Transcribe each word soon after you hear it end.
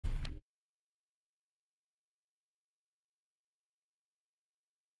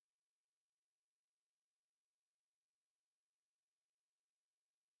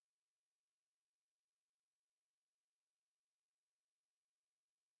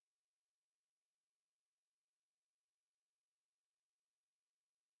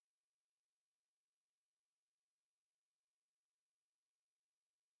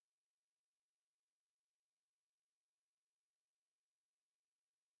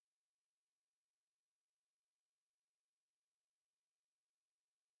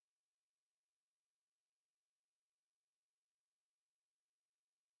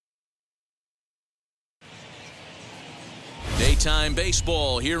Daytime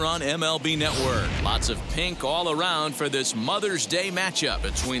baseball here on MLB Network. Lots of pink all around for this Mother's Day matchup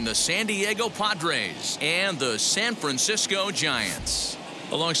between the San Diego Padres and the San Francisco Giants.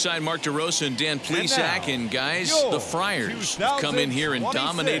 Alongside Mark DeRosa and Dan Plesac, and guys, the Friars have come in here and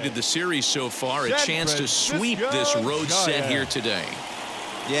dominated the series so far. A chance to sweep this road set here today.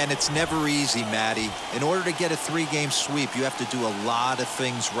 Yeah, and it's never easy, Matty. In order to get a 3-game sweep, you have to do a lot of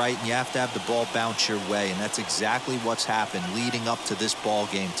things right, and you have to have the ball bounce your way, and that's exactly what's happened leading up to this ball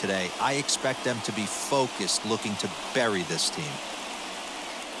game today. I expect them to be focused, looking to bury this team.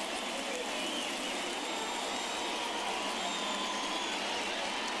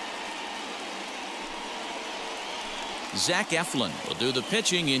 Zach Eflin will do the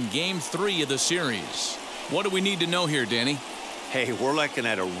pitching in Game 3 of the series. What do we need to know here, Danny? Hey, we're looking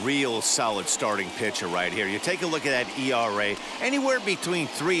at a real solid starting pitcher right here. You take a look at that ERA, anywhere between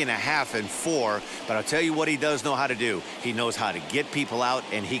 3.5 and 4. But I'll tell you what he does know how to do. He knows how to get people out,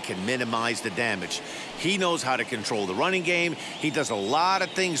 and he can minimize the damage. He knows how to control the running game. He does a lot of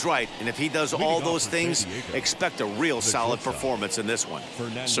things right. And if he does all those things, expect a real solid performance in this one.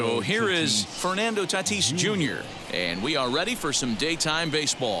 So here is Fernando Tatis Jr., and we are ready for some daytime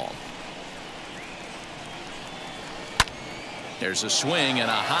baseball. There's a swing and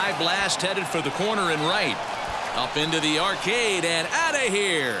a high blast headed for the corner and right. Up into the arcade and out of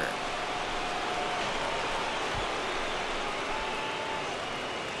here.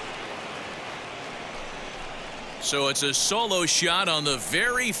 So it's a solo shot on the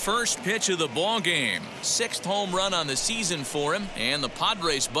very first pitch of the ball game. 6th home run on the season for him, and the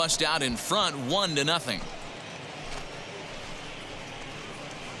Padres bust out in front 1-0.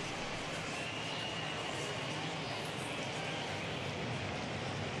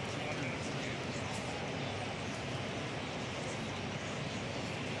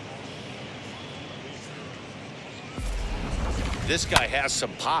 This guy has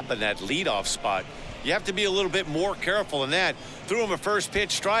some pop in that leadoff spot. You have to be a little bit more careful than that. Threw him a first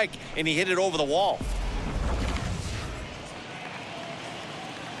pitch strike, and he hit it over the wall.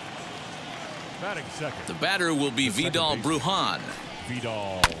 Batting second. The batter will be Vidal Brujan.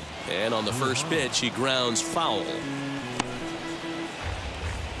 Vidal. And on the first pitch, he grounds foul.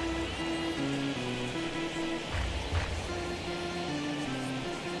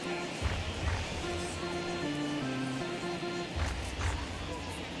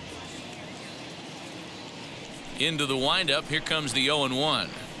 Into the windup. Here comes the 0-1.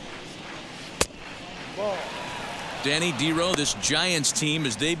 Danny Dero, this Giants team,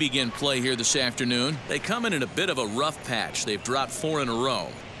 as they begin play here this afternoon, they come in a bit of a rough patch. They've dropped 4 in a row.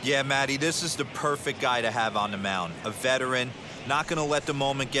 Yeah, Matty, this is the perfect guy to have on the mound. A veteran, not going to let the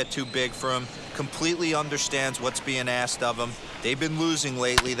moment get too big for him, completely understands what's being asked of him. They've been losing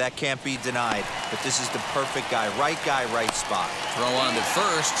lately. That can't be denied. But this is the perfect guy, right spot. Throw on to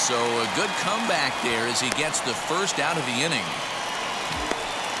first, so a good comeback there as he gets the first out of the inning.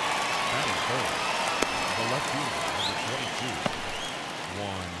 Batting third. The left fielder, number 22,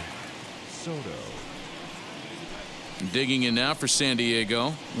 Juan Soto. Digging in now for San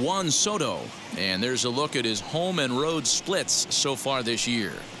Diego, Juan Soto. And there's a look at his home and road splits so far this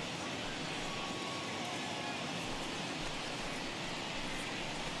year.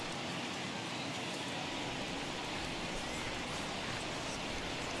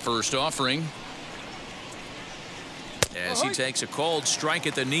 First offering. As he takes a cold strike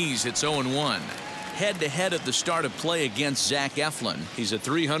at the knees, it's 0-1. Head-to-head at the start of play against Zach Eflin. He's a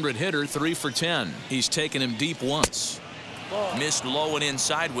 .300 hitter, 3 for 10. He's taken him deep once. Missed low and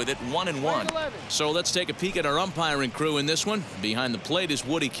inside with it, 1-1. So let's take a peek at our umpiring crew in this one. Behind the plate is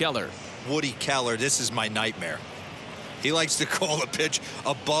Woody Keller. Woody Keller, this is my nightmare. He likes to call a pitch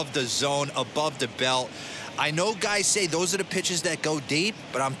above the zone, above the belt. I know guys say those are the pitches that go deep,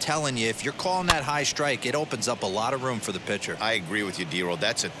 but I'm telling you, if you're calling that high strike, it opens up a lot of room for the pitcher. I agree with you, Dero.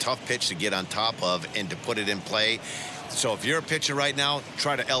 That's a tough pitch to get on top of and to put it in play. So if you're a pitcher right now,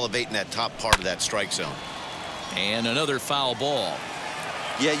 try to elevate in that top part of that strike zone. And another foul ball.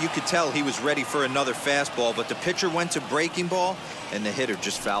 Yeah, you could tell he was ready for another fastball, but the pitcher went to breaking ball, and the hitter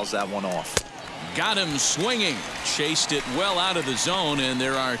just fouls that one off. Got him swinging. Chased it well out of the zone, and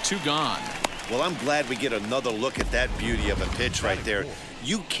there are 2 gone. Well, I'm glad we get another look at that beauty of a pitch right there.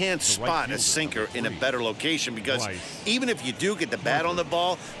 You can't spot a sinker in a better location because even if you do get the bat on the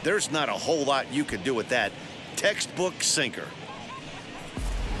ball, there's not a whole lot you can do with that. Textbook sinker.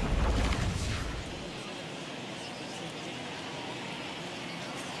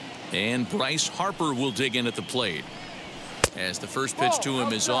 And Bryce Harper will dig in at the plate. As the first pitch to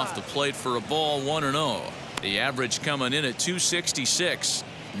him is off the plate for a ball, 1-0. The average coming in at 266.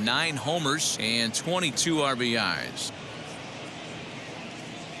 9 homers and 22 RBIs.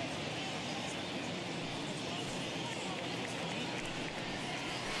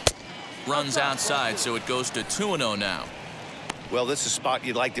 runs outside, so it goes to 2-0 now. Well, this is a spot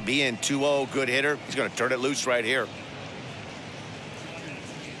you'd like to be in. 2-0, good hitter. He's going to turn it loose right here.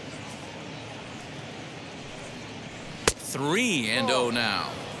 3-0 now.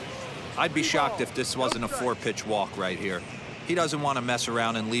 I'd be shocked if this wasn't a 4-pitch walk right here. He doesn't want to mess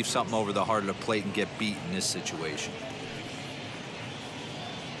around and leave something over the heart of the plate and get beat in this situation.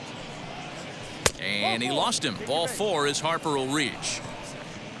 And he lost him. Ball 4 is Harper will reach.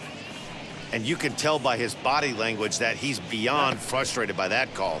 And you can tell by his body language that he's beyond frustrated by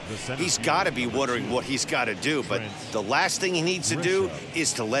that call. He's got to be wondering what he's got to do, but the last thing he needs to do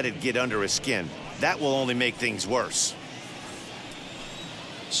is to let it get under his skin. That will only make things worse.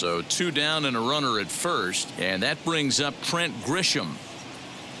 So 2 down and a runner at first, and that brings up Trent Grisham.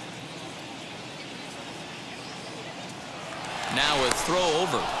 Now a throw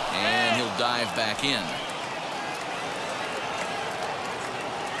over, and he'll dive back in.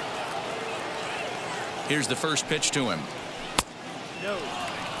 Here's the first pitch to him. No.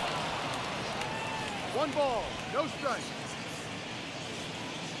 1 ball, no strike.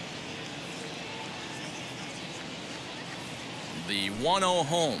 The 1-0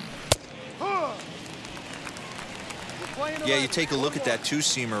 home. Yeah, you take a look at that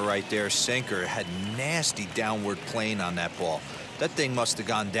two-seamer right there, sinker. It had nasty downward plane on that ball. That thing must have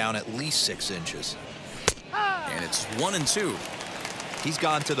gone down at least 6 inches. And it's 1-2. He's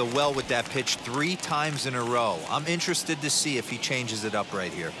gone to the well with that pitch 3 times in a row. I'm interested to see if he changes it up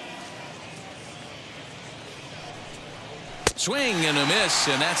right here. Swing and a miss,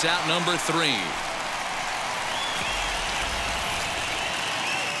 and that's out number 3.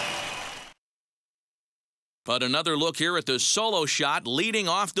 But another look here at the solo shot leading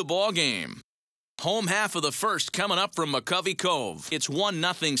off the ball game. Home half of the first coming up from McCovey Cove. It's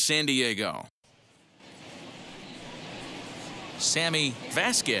 1-0 San Diego. Sammy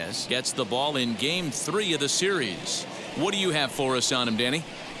Vasquez gets the ball in game 3 of the series. What do you have for us on him, Danny?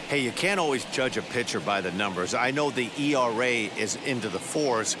 Hey, you can't always judge a pitcher by the numbers. I know the ERA is into the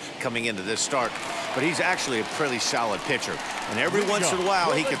 4s coming into this start, but he's actually a pretty solid pitcher. And every once in a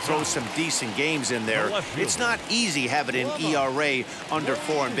while, he can throw some decent games in there. It's not easy having an ERA under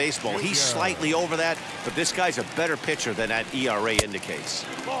 4 in baseball. He's slightly over that, but this guy's a better pitcher than that ERA indicates.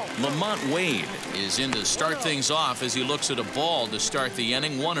 Lamont Wade is in to start things off as he looks at a ball to start the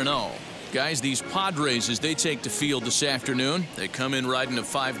inning. 1-0. Guys, these Padres, as they take the field this afternoon, they come in riding a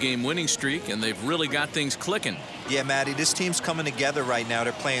 5-game winning streak, and they've really got things clicking. Yeah, Matty, this team's coming together right now.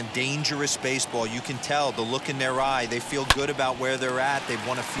 They're playing dangerous baseball. You can tell the look in their eye. They feel good about where they're at. They've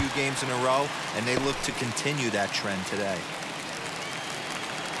won a few games in a row, and they look to continue that trend today.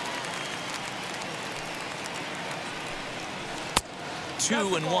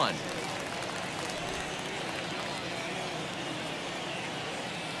 Two and one.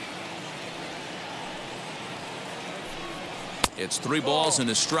 It's 3 balls and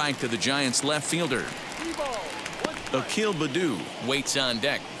a strike to the Giants left fielder. Akil Baddoo waits on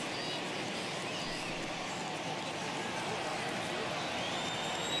deck.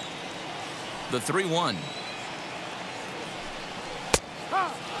 The 3-1.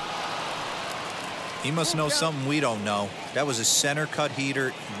 He must know something we don't know. That was a center cut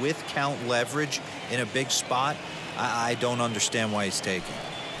heater with count leverage in a big spot. I don't understand why he's taking.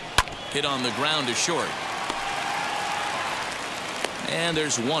 Hit on the ground to short. And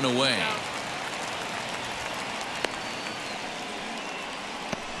there's 1 away.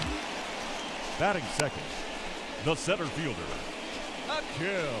 Batting second, the center fielder,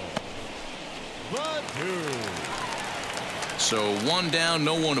 Akil Baddoo. So 1 down,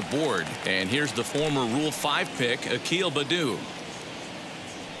 no one aboard. And here's the former Rule 5 pick, Akil Baddoo.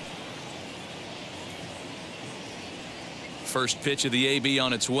 First pitch of the AB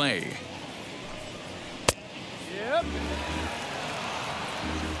on its way. Yep.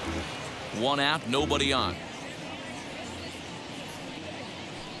 1 out, nobody on.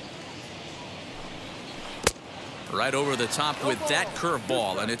 Right over the top with that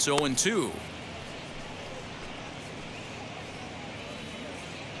curveball, and it's 0-2.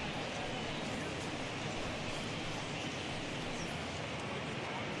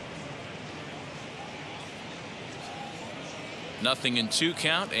 Nothing in 2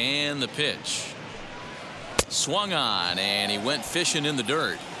 count, and the pitch. Swung on, and he went fishing in the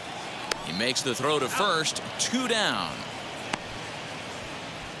dirt. He makes the throw to first. 2 down.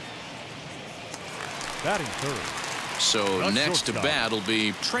 Batting third. So next to bat will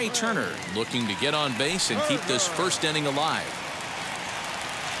be Trey Turner, looking to get on base and keep this first inning alive.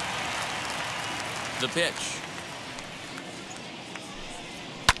 The pitch.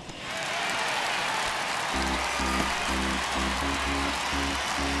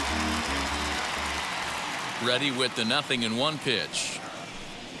 Ready with the 0-1 pitch.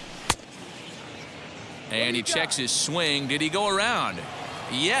 And he checks his swing. Did he go around?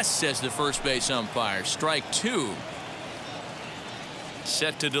 Yes, says the first base umpire. Strike 2.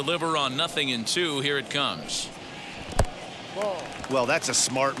 Set to deliver on 0-2. Here it comes. Well, that's a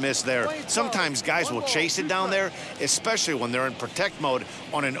smart miss there. Sometimes guys will chase it down there, especially when they're in protect mode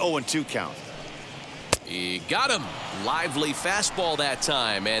on an 0-2 count. He got him. Lively fastball that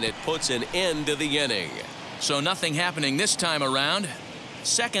time, and it puts an end to the inning. So nothing happening this time around.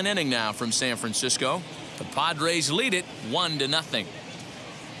 Second inning now from San Francisco. The Padres lead it 1-0.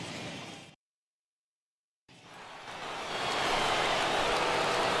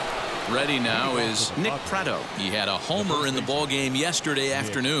 Ready now is Nick Pratto. He had a homer in the ballgame yesterday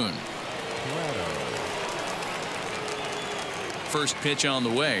afternoon. First pitch on the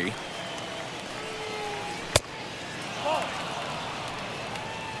way.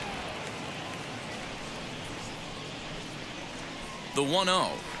 The 1-0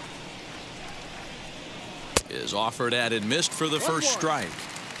 is offered at and missed for the first strike.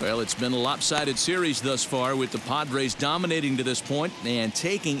 Well, it's been a lopsided series thus far, with the Padres dominating to this point and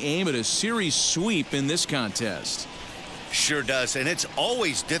taking aim at a series sweep in this contest. Sure does, and it's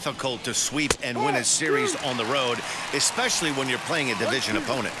always difficult to sweep and win a series on the road, especially when you're playing a division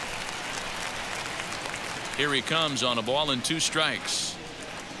opponent. Here he comes on a ball and 2 strikes.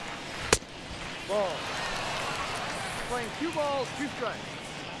 Ball. Playing 2 balls, 2 strikes.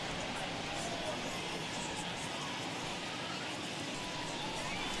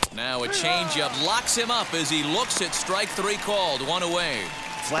 Now a changeup locks him up as he looks at strike 3 called. 1 away.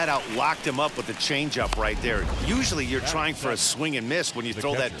 Flat out locked him up with the changeup right there. Usually you're trying for a swing and miss when you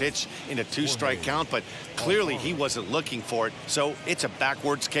throw that pitch in a 2-strike count, but clearly he wasn't looking for it, so it's a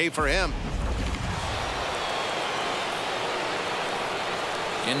backwards K for him.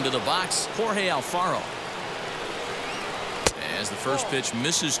 Into the box, Jorge Alfaro. As the first pitch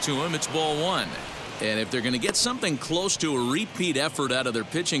misses to him, it's ball 1. And if they're going to get something close to a repeat effort out of their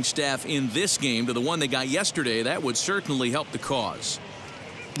pitching staff in this game to the one they got yesterday, that would certainly help the cause.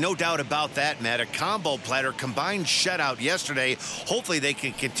 No doubt about that, Matt. A combo platter combined shutout yesterday. Hopefully they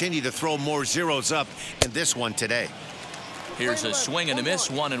can continue to throw more zeros up in this one today. Here's a swing and a miss,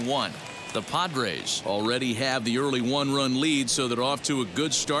 1-1. The Padres already have the early 1-run lead, so they're off to a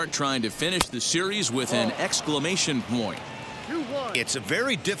good start, trying to finish the series with an exclamation point. It's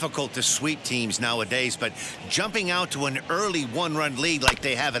very difficult to sweep teams nowadays, but jumping out to an early 1-run lead like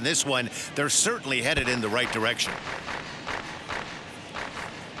they have in this one, they're certainly headed in the right direction.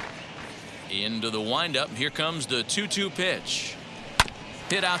 Into the windup. Here comes the 2-2 pitch.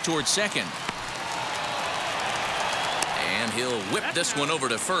 Hit out towards second. And he'll whip this one over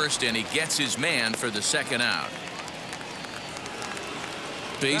to first, and he gets his man for the second out.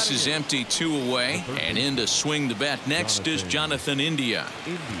 Base is empty, 2 away, and in to swing the bat next is Jonathan India.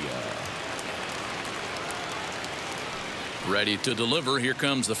 Ready to deliver. Here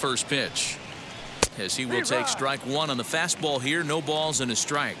comes the first pitch, as he will take strike 1 on the fastball here. No balls and a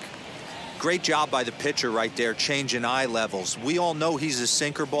strike. Great job by the pitcher right there, changing eye levels. We all know he's a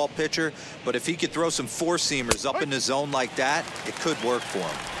sinker ball pitcher, but if he could throw some 4-seamers up in the zone like that, it could work for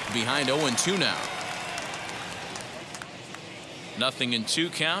him. Behind 0-2 now.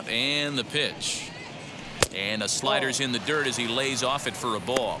 0-2 count, and the pitch. And a slider's in the dirt as he lays off it for a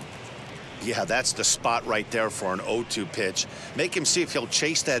ball. Yeah, that's the spot right there for an 0-2 pitch. Make him see if he'll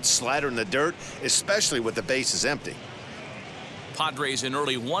chase that slider in the dirt, especially with the bases empty. Padres an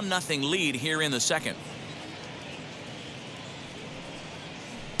early 1-0 lead here in the second.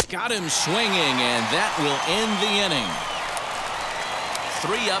 Got him swinging, and that will end the inning.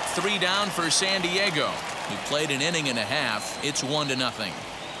 3 up, 3 down for San Diego. He played an inning and a half. It's 1-0.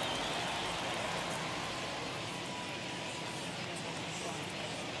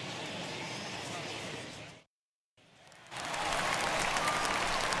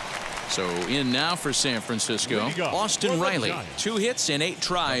 So in now for San Francisco, Austin Riley. 2 hits and 8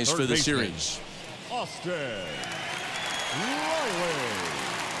 tries for the series. Austin Riley.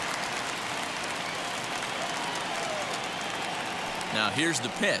 Now here's the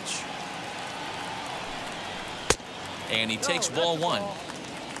pitch. And he takes ball 1.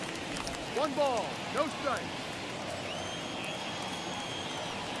 1 ball, no strike.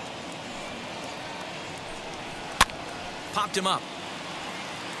 Popped him up.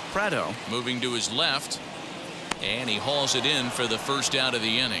 Pratto moving to his left, and he hauls it in for the first out of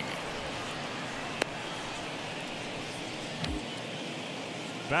the inning.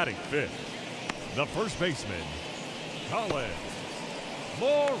 Batting 5th, the first baseman, Colin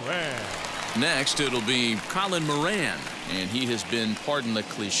Moran. Next, it'll be Colin Moran, and he has been, pardon the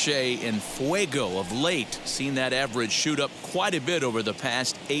cliche, in fuego of late. Seen that average shoot up quite a bit over the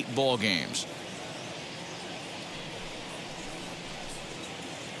past 8 ball games.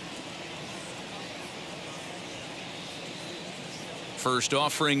 First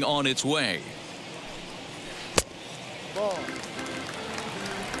offering on its way. Ball.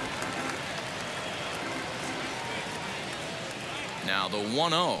 Now the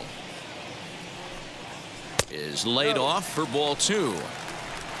 1-0 is laid off for ball 2.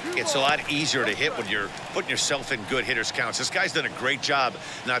 It's a lot easier to hit when you're putting yourself in good hitters counts. This guy's done a great job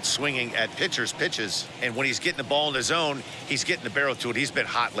not swinging at pitchers' pitches. And when he's getting the ball in the zone, he's getting the barrel to it. He's been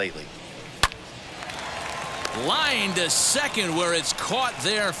hot lately. Line to second where it's caught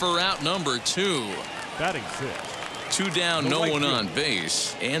there for out number 2. Batting 6. 2 down, no one on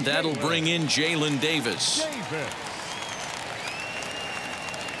base. And that'll bring in Jalen Davis.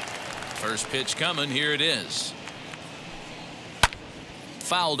 First pitch coming. Here it is.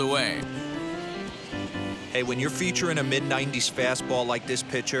 Fouled away. Hey, when you're featuring a mid-90s fastball like this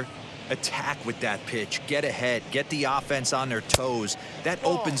pitcher, attack with that pitch. Get ahead. Get the offense on their toes. That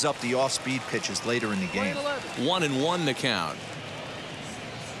opens up the off-speed pitches later in the game. 1-1 the count.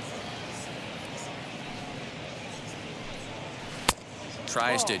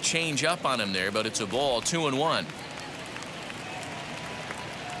 Tries to change up on him there, but it's a ball. 2-1.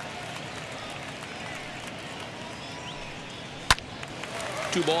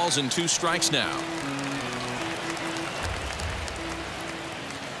 Two balls and 2 strikes now.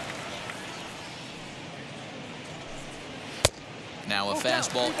 Now a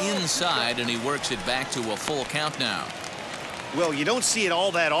fastball inside, and he works it back to a full count now. Well, you don't see it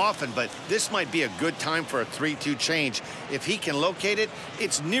all that often, but this might be a good time for a 3-2 change. If he can locate it,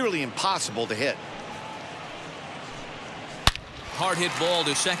 it's nearly impossible to hit. Hard hit ball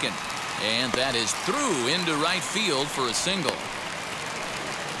to second, and that is through into right field for a single.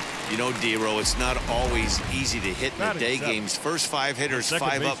 You know, D-Row, it's not always easy to hit in the day games. First 5 hitters,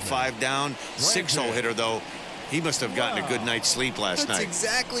 5 up, 5 down. 6-0 hitter, though. He must have gotten a good night's sleep last night. That's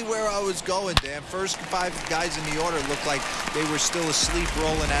exactly where I was going, Dan. First 5 guys in the order looked like they were still asleep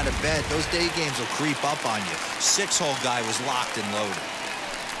rolling out of bed. Those day games will creep up on you. 6-hole guy was locked and loaded.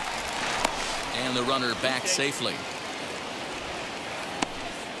 And the runner back safely.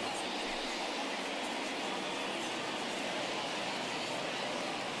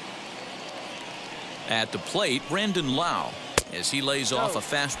 At the plate, Brandon Lau, as he lays off a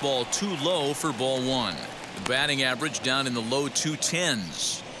fastball too low for ball 1. The batting average down in the low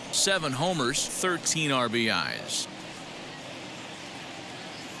 210s. 7 homers, 13 RBIs.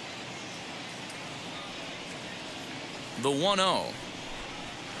 The 1-0.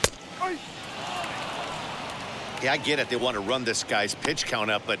 Yeah, I get it. They want to run this guy's pitch count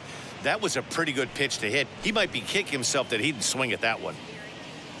up, but that was a pretty good pitch to hit. He might be kicking himself that he didn't swing at that one.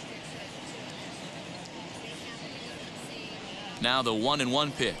 Now the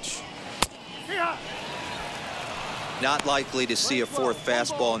 1-1 pitch. Not likely to see a 4th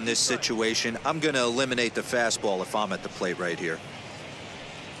fastball in this situation. I'm going to eliminate the fastball if I'm at the plate right here.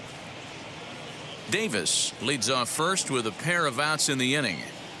 Davis leads off first with a pair of outs in the inning.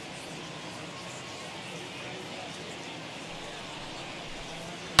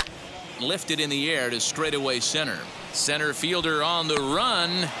 Lifted in the air to straightaway center. Center fielder on the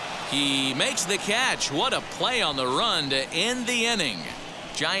run. He makes the catch. What a play on the run to end the inning.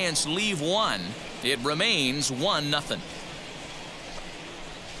 Giants leave 1. It remains 1-0.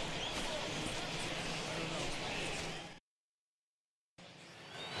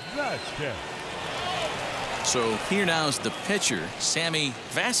 So here now is the pitcher, Sammy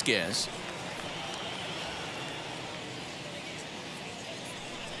Vasquez.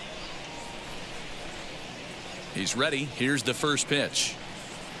 He's ready. Here's the first pitch.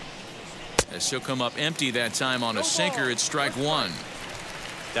 As he'll come up empty that time on a sinker. It's strike 1.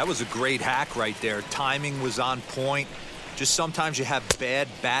 That was a great hack right there. Timing was on point. Just sometimes you have bad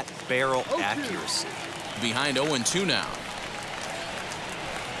bat barrel accuracy. Behind 0-2 now.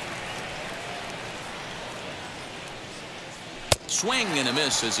 Swing and a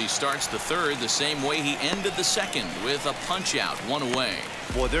miss as he starts the 3rd the same way he ended the 2nd with a punch out, 1 away.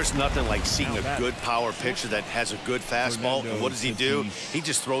 Boy, there's nothing like seeing a good power pitcher that has a good fastball. And what does he do? He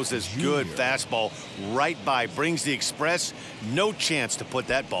just throws this good fastball right by, brings the express. No chance to put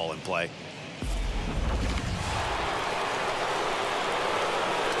that ball in play.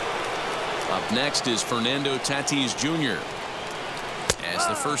 Up next is Fernando Tatis Jr. As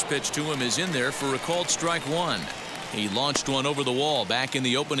the first pitch to him is in there for a called strike 1. He launched one over the wall back in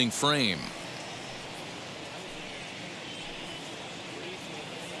the opening frame.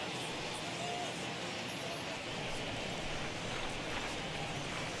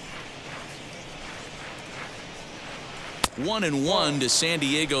 1-1 to San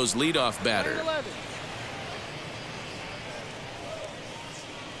Diego's leadoff batter.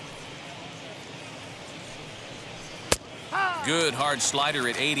 Good hard slider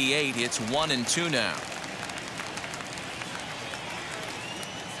at 88. It's 1-2 now.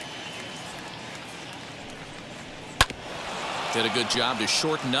 Did a good job to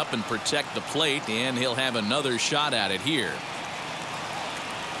shorten up and protect the plate, and he'll have another shot at it here.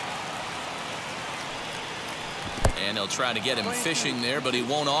 And he'll try to get him fishing there, but he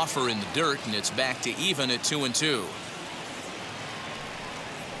won't offer in the dirt, and it's back to even at 2-2.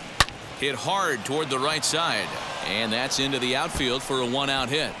 Hit hard toward the right side, and that's into the outfield for a 1-out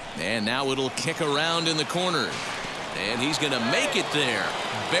hit. And now it'll kick around in the corner, and he's going to make it there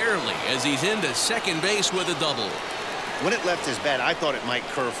barely as he's into second base with a double. When it left his bat, I thought it might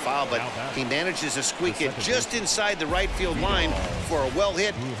curve foul, but he manages to squeak it just inside the right field line for a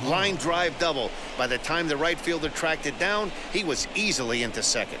well-hit line drive double. By the time the right fielder tracked it down, he was easily into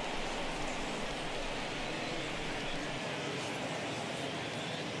second.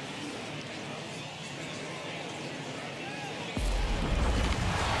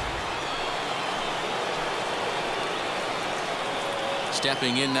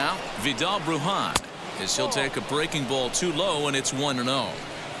 Stepping in now, Vidal Brujan, as he'll take a breaking ball too low, and it's 1-0.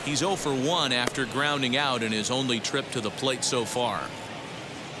 He's 0 for 1 after grounding out in his only trip to the plate so far.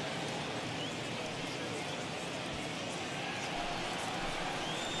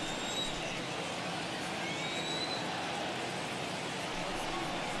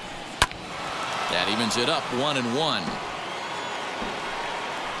 That evens it up 1-1.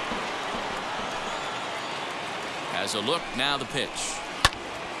 Has a look, now the pitch.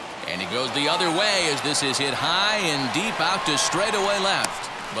 And he goes the other way as this is hit high and deep out to straightaway left.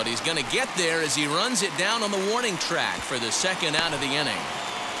 But he's going to get there as he runs it down on the warning track for the second out of the inning.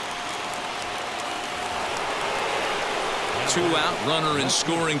 2-out, runner in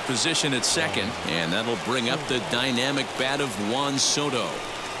scoring position at second, and that'll bring up the dynamic bat of Juan Soto.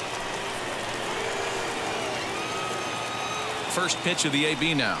 First pitch of the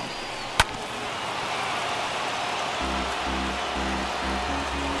AB now.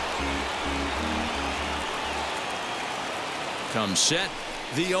 Comes set,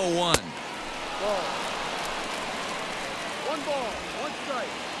 the 0-1. Ball. 1 ball, 1 strike.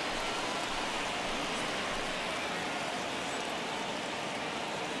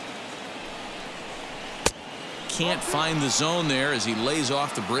 Can't find the zone there as he lays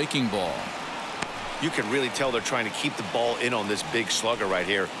off the breaking ball. You can really tell they're trying to keep the ball in on this big slugger right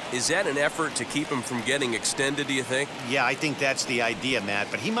here. Is that an effort to keep him from getting extended, do you think? Yeah, I think that's the idea,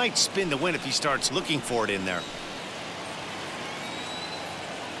 Matt, but he might spin to win if he starts looking for it in there.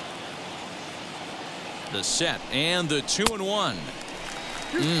 The set and the 2-1.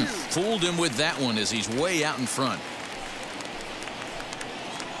 Fooled him with that one as he's way out in front.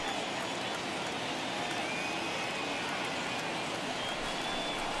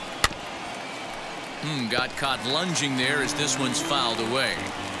 Got caught lunging there as this one's fouled away.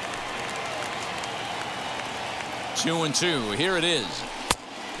 2-2. Here it is.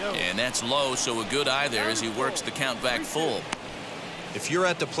 And that's low, so a good eye there as he works the count back full. If you're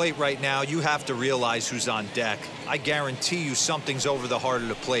at the plate right now, you have to realize who's on deck. I guarantee you something's over the heart of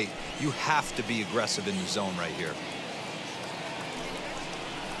the plate. You have to be aggressive in the zone right here.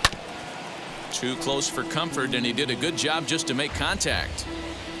 Too close for comfort, and he did a good job just to make contact.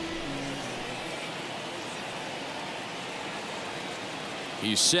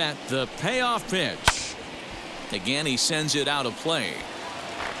 He's set the payoff pitch. Again, he sends it out of play.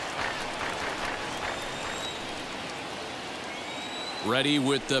 Ready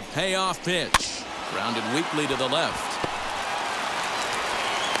with the payoff pitch. Grounded weakly to the left.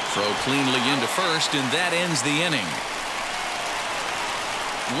 Throw cleanly into first, and that ends the inning.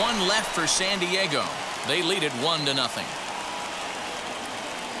 1 left for San Diego. They lead it 1-0.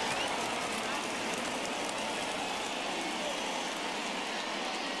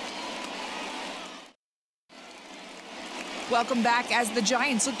 Welcome back as the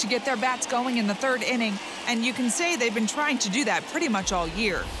Giants look to get their bats going in the 3rd inning, and you can say they've been trying to do that pretty much all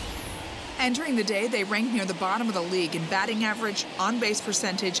year. Entering the day, they ranked near the bottom of the league in batting average, on-base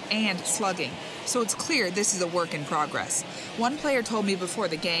percentage, and slugging. So it's clear this is a work in progress. One player told me before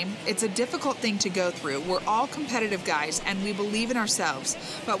the game, it's a difficult thing to go through. We're all competitive guys, and we believe in ourselves,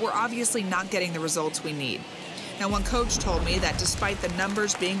 but we're obviously not getting the results we need. Now, one coach told me that despite the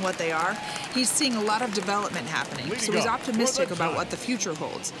numbers being what they are, he's seeing a lot of development happening. So he's optimistic about what the future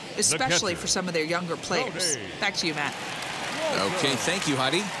holds, especially for some of their younger players. Back to you, Matt. Okay, thank you,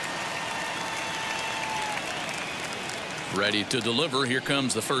 Heidi. Ready to deliver. Here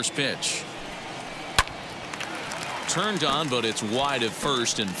comes the first pitch. turned on, but it's wide at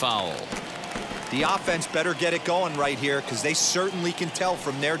first and foul. The offense better get it going right here, because they certainly can tell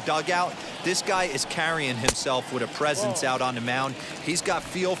from their dugout this guy is carrying himself with a presence out on the mound. He's got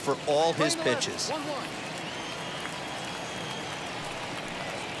feel for all his pitches.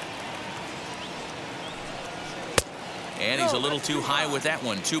 And he's a little too high with that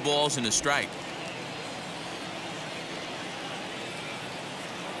one. 2 balls and a strike.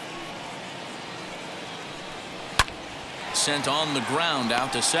 Sent on the ground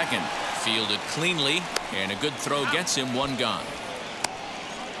out to second. Fielded cleanly, and a good throw gets him 1 gone.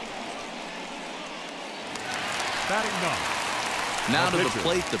 Batting ninth. Now to the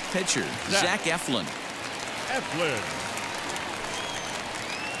plate, the pitcher, Zach Eflin.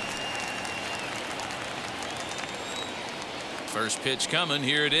 First pitch coming.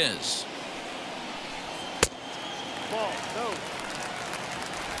 Here it is. Ball, no.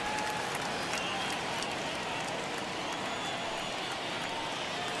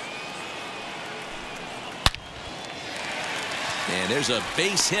 And there's a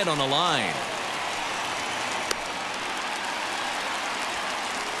base hit on the line.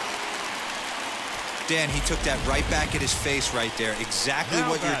 Dan, he took that right back at his face right there. Exactly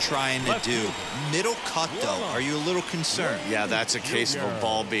what you're trying to do. Middle cut, though. Are you a little concerned? Yeah, that's a case of a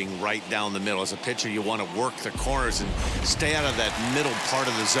ball being right down the middle. As a pitcher, you want to work the corners and stay out of that middle part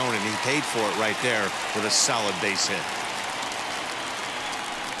of the zone, and he paid for it right there with a solid base hit.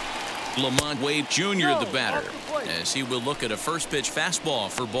 Lamont Wade Jr. the batter, as he will look at a first pitch fastball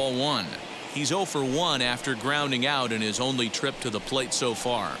for ball 1. He's 0 for 1 after grounding out in his only trip to the plate so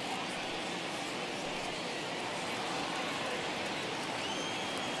far.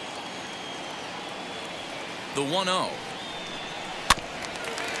 The 1-0.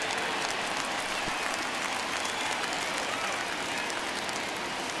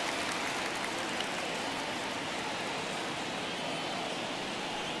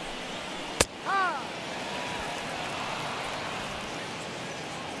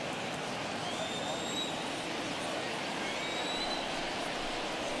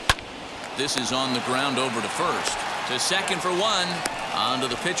 This is on the ground over to first. To second for 1. On to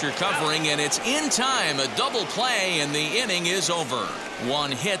the pitcher covering, and it's in time. A double play, and the inning is over.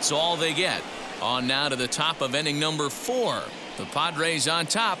 1 hit's all they get. On now to the top of inning number 4. The Padres on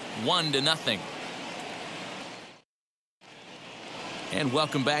top, 1-0. And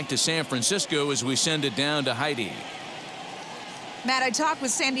welcome back to San Francisco as we send it down to Heidi. Matt, I talked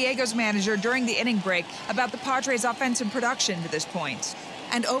with San Diego's manager during the inning break about the Padres' offensive production to this point.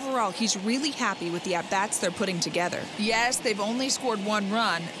 And overall, he's really happy with the at-bats they're putting together. Yes, they've only scored 1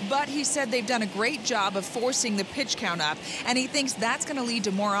 run, but he said they've done a great job of forcing the pitch count up, and he thinks that's going to lead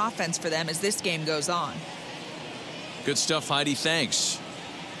to more offense for them as this game goes on. Good stuff, Heidi. Thanks.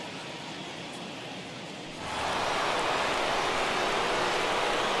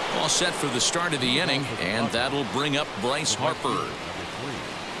 All set for the start of the inning, and that'll bring up Bryce Harper. Number 3,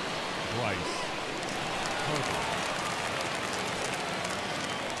 Bryce Harper.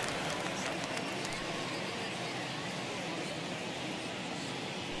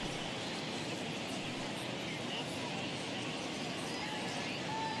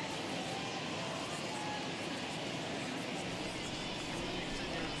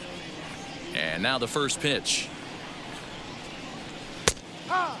 And now the first pitch.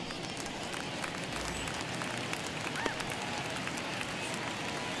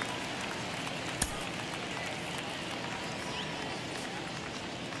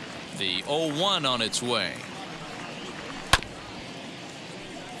 The 0-1 on its way.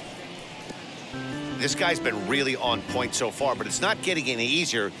 This guy's been really on point so far, but it's not getting any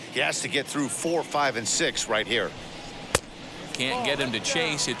easier. He has to get through 4, 5, and 6 right here. Can't get him to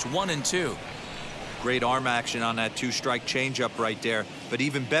chase. It's 1-2. Great arm action on that 2-strike changeup right there, but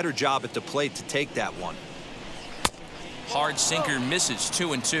even better job at the plate to take that one. Hard sinker misses.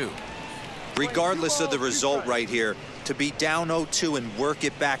 2-2. Regardless of the result right here, to be down 0-2 and work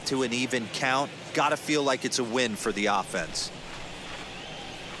it back to an even count, gotta feel like it's a win for the offense.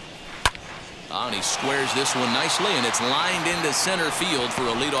 And he squares this one nicely, and it's lined into center field for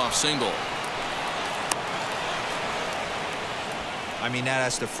a leadoff single. I mean, that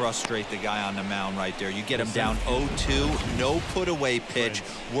has to frustrate the guy on the mound right there. You get him down 0-2, no put-away pitch,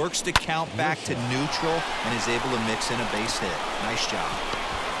 works the count back to neutral, and is able to mix in a base hit. Nice job.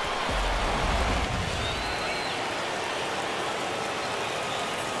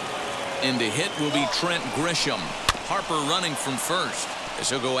 In to hit will be Trent Grisham. Harper running from first, as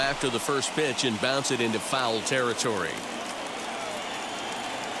he'll go after the first pitch and bounce it into foul territory.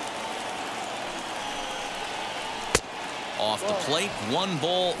 Off the plate, 1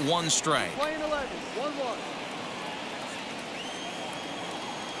 ball, 1 strike. Playing 11, 1-1.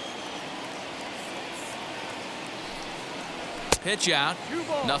 Pitch out.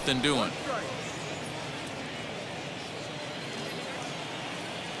 Nothing doing.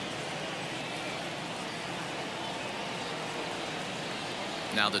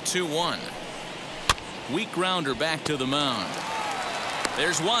 Now the 2-1. Weak grounder back to the mound.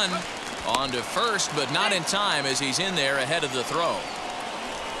 There's one. On to first, but not in time as he's in there ahead of the throw.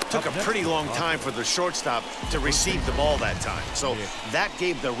 Took a pretty long time for the shortstop to receive the ball that time. So that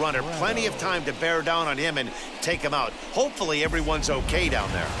gave the runner plenty of time to bear down on him and take him out. Hopefully everyone's okay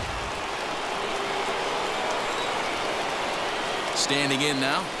down there. Standing in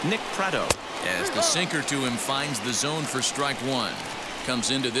now, Nick Prado, as the sinker to him finds the zone for strike one.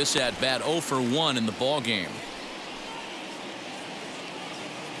 Comes into this at bat 0 for 1 in the ball game.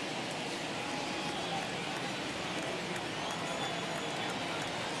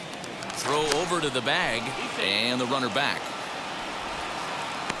 Throw over to the bag and the runner back.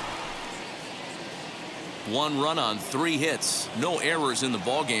 1 run on 3 hits. No errors in the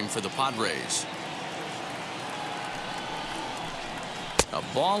ball game for the Padres. A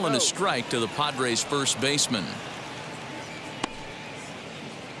ball and a strike to the Padres first baseman.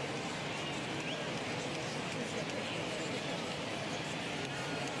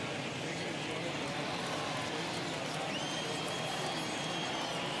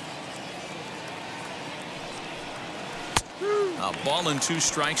 A ball and 2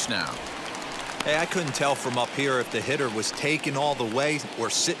 strikes now. Hey, I couldn't tell from up here if the hitter was taking all the way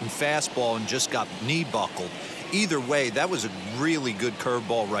or sitting fastball and just got knee buckled. Either way, that was a really good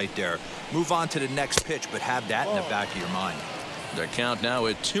curveball right there. Move on to the next pitch, but have that in the back of your mind. The count now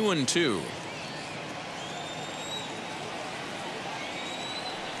at 2-2.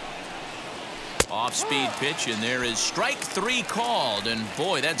 Off-speed pitch, and there is strike 3 called. And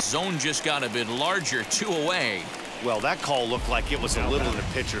boy, that zone just got a bit larger. 2 away. Well, that call looked like it was a little in the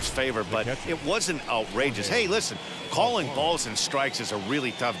pitcher's favor, but it wasn't outrageous. Hey, listen, calling balls and strikes is a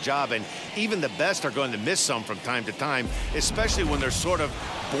really tough job, and even the best are going to miss some from time to time, especially when they're sort of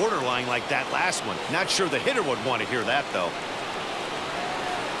borderline like that last one. Not sure the hitter would want to hear that, though.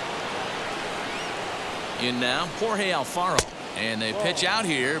 In now, Jorge Alfaro. And they pitch out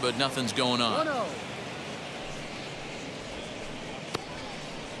here, but nothing's going on.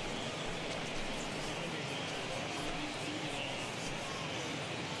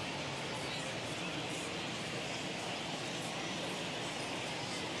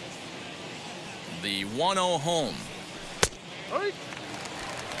 The 1-0 home. Hey.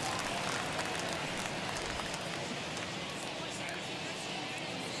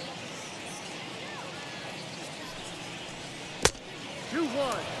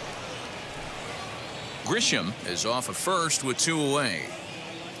 Grisham is off of first with 2 away.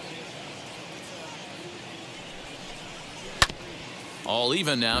 All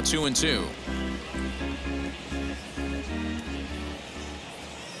even now, 2-2.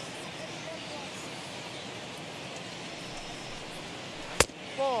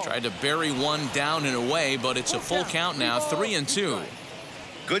 Tried to bury one down and away, but it's a full count now, 3-2.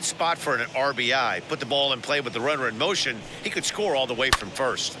 Good spot for an RBI. Put the ball in play with the runner in motion. He could score all the way from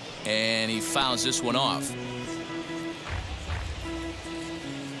first. And he fouls this one off.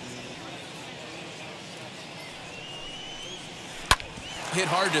 Hit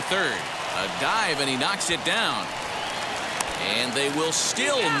hard to third. A dive, and he knocks it down. And they will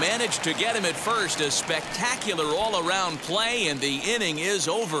still manage to get him at first. A spectacular all-around play, and the inning is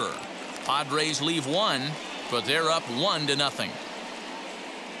over. Padres leave 1, but they're up 1-0.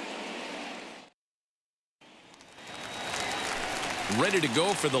 Ready to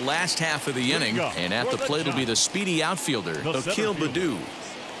go for the last half of the inning, and at the plate will be the speedy outfielder, Akil Baddoo.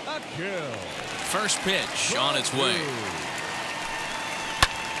 First pitch on its way.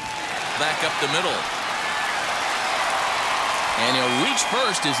 Back up the middle. And he'll reach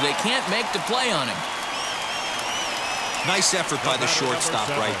first as they can't make the play on him. Nice effort by the shortstop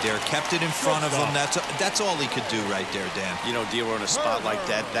right there. Kept it in front of him. That's all he could do right there, Dan. You know, Dealer, on a spot like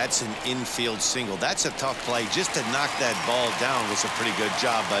that, that's an infield single. That's a tough play. Just to knock that ball down was a pretty good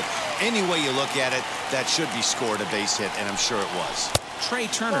job. But any way you look at it, that should be scored a base hit, and I'm sure it was. Trey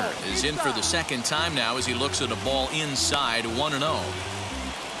Turner is in for the second time now as he looks at a ball inside, 1-0.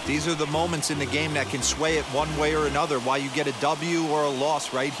 These are the moments in the game that can sway it one way or another, why you get a W or a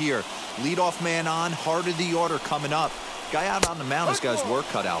loss right here. Leadoff man on, heart of the order coming up. Guy out on the mound has got his work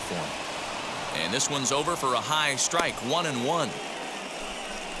cut out for him. And this one's over for a high strike, 1-1.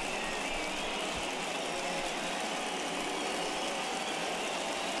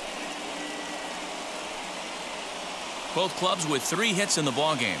 Both clubs with 3 hits in the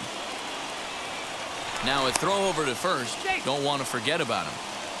ballgame. Now a throw over to first. Don't want to forget about him.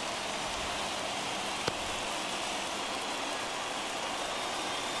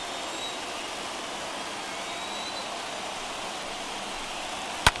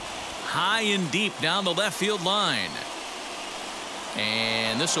 high and deep down the left field line.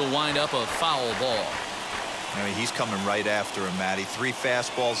 And this will wind up a foul ball. I mean, he's coming right after him, Matty. 3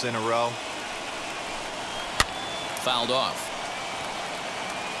 fastballs in a row. Fouled off.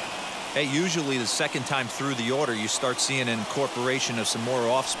 Hey, usually the second time through the order, you start seeing an incorporation of some more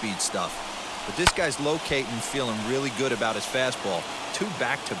off-speed stuff. But this guy's locating, feeling really good about his fastball. 2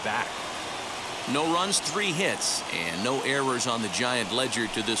 back-to-back. No runs, 3 hits, and no errors on the Giant ledger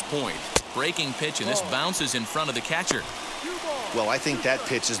to this point. Breaking pitch, and this bounces in front of the catcher. Well, I think that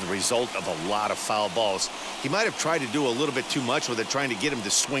pitch is the result of a lot of foul balls. He might have tried to do a little bit too much with it, trying to get him to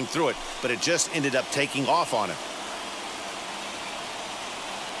swing through it, but it just ended up taking off on him.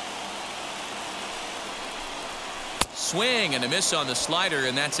 Swing and a miss on the slider,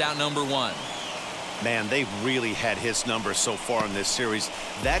 and that's out number 1. Man, they've really had his number so far in this series.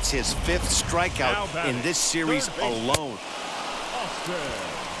 That's his 5th strikeout in this series alone. Austin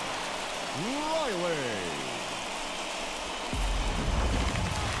Riley.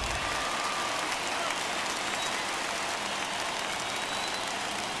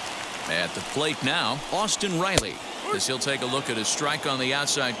 At the plate now, Austin Riley. As he'll take a look at a strike on the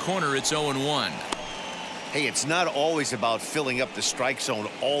outside corner, it's 0-1. Hey, it's not always about filling up the strike zone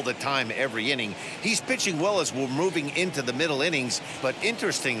all the time every inning. He's pitching well as we're moving into the middle innings, but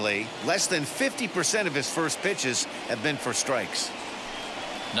interestingly, less than 50% of his first pitches have been for strikes.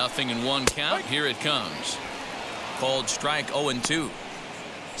 Nothing in 1 count. Here it comes. Called strike 0-2.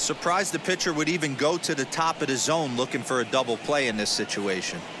 Surprised the pitcher would even go to the top of the zone looking for a double play in this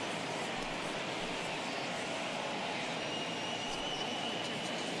situation.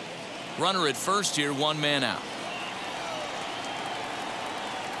 Runner at first here, 1 man out.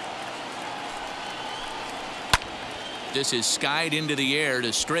 This is skied into the air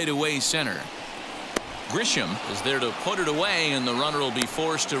to straightaway center. Grisham is there to put it away, and the runner will be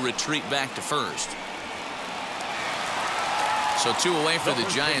forced to retreat back to first. So 2 away for the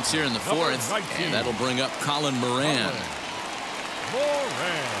Giants here in the 4th, and that'll bring up Colin Moran.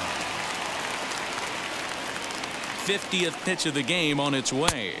 50th pitch of the game on its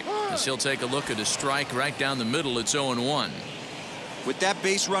way. As he'll take a look at a strike right down the middle, it's 0-1. With that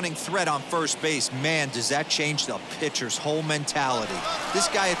base running threat on first base, man, does that change the pitcher's whole mentality. This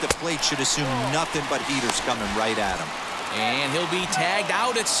guy at the plate should assume nothing but heaters coming right at him. And he'll be tagged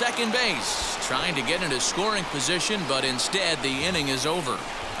out at second base, trying to get into scoring position, but instead the inning is over.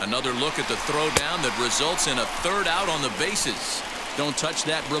 Another look at the throwdown that results in a 3rd out on the bases. Don't touch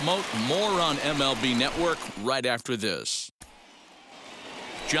that remote. More on MLB Network right after this.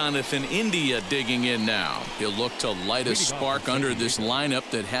 Jonathan India digging in now. He'll look to light a spark under this lineup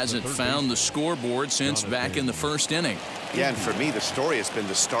that hasn't found the scoreboard since back in the 1st inning. Yeah, and for me, the story has been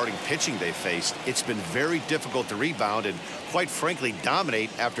the starting pitching they faced. It's been very difficult to rebound and, quite frankly,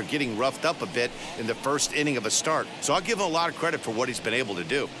 dominate after getting roughed up a bit in the 1st inning of a start. So I'll give him a lot of credit for what he's been able to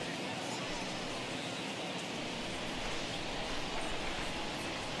do.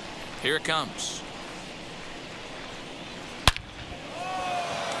 Here it comes.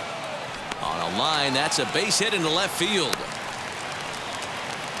 On a line, that's a base hit into left field.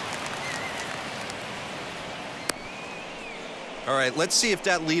 All right, let's see if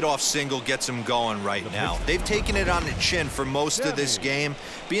that leadoff single gets him going right now. They've taken it on the chin for most of this game,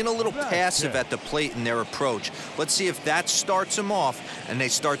 being a little passive at the plate in their approach. Let's see if that starts them off and they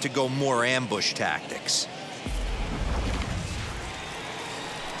start to go more ambush tactics.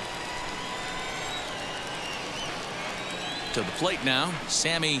 To the plate now,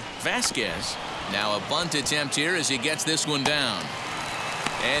 Sammy Vasquez. Now a bunt attempt here as he gets this one down.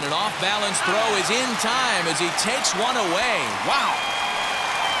 And an off-balance throw is in time as he takes one away. Wow.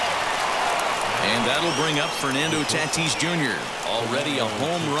 And that'll bring up Fernando Tatis Jr. Already a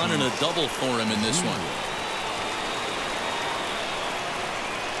home run and a double for him in this one.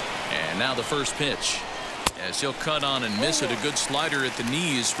 And now the first pitch. As he'll cut on and miss it, a good slider at the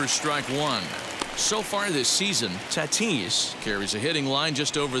knees for strike 1. So far this season, Tatis carries a hitting line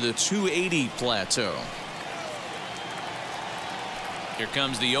just over the 280 plateau. Here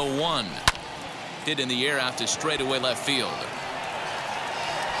comes the 0-1. Hit in the air out to straightaway left field.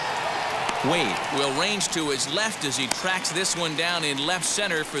 Wade will range to his left as he tracks this one down in left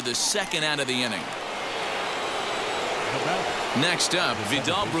center for the 2nd out of the inning. Next up,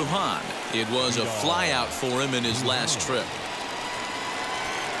 Vidal Brujan. It was a flyout for him in his last trip.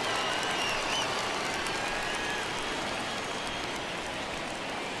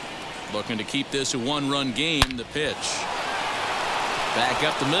 Looking to keep this a 1-run game. The pitch. Back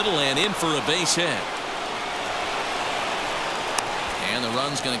up the middle and in for a base hit. And the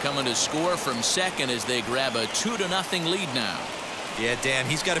run's going to come in to score from second as they grab a 2-0 lead now. Yeah, Dan,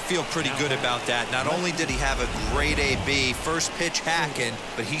 he's got to feel pretty good about that. Not only did he have a great AB, first pitch hacking,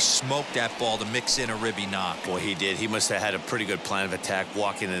 but he smoked that ball to mix in a ribby knock. Boy, he did. He must have had a pretty good plan of attack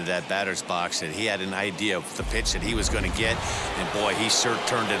walking into that batter's box, and he had an idea of the pitch that he was going to get, and boy, he sure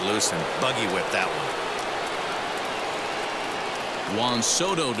turned it loose and buggy whipped that one. Juan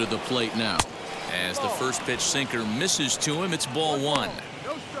Soto to the plate now. As the first pitch sinker misses to him, it's ball one.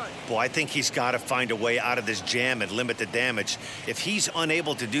 Boy, I think he's got to find a way out of this jam and limit the damage. If he's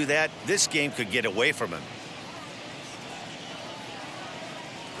unable to do that, this game could get away from him.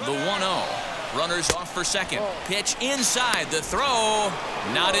 The 1-0. Runners off for second. Pitch inside. The throw.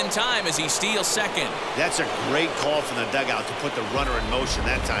 Not in time as he steals second. That's a great call from the dugout to put the runner in motion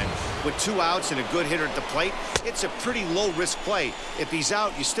that time. With 2 outs and a good hitter at the plate, it's a pretty low-risk play. If he's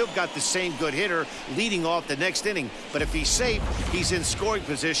out, you still got the same good hitter leading off the next inning. But if he's safe, he's in scoring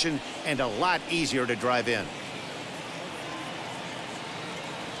position and a lot easier to drive in.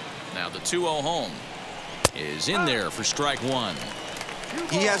 Now the 2-0 home is in there for strike one.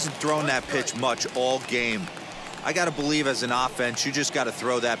 He hasn't thrown that pitch much all game. I got to believe as an offense, you just got to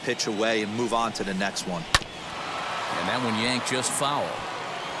throw that pitch away and move on to the next one. And that one yanked just foul.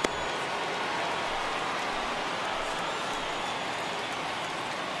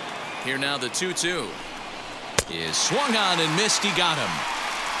 Here now the 2-2 is swung on and missed. He got him.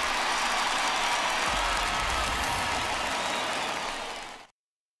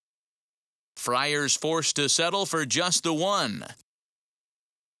 Friars forced to settle for just the one.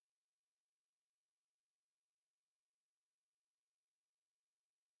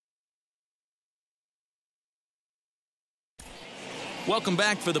 Welcome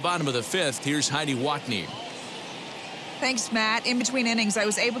back for the bottom of the fifth. Here's Heidi Watney. Thanks, Matt. In between innings, I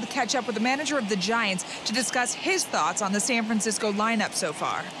was able to catch up with the manager of the Giants to discuss his thoughts on the San Francisco lineup so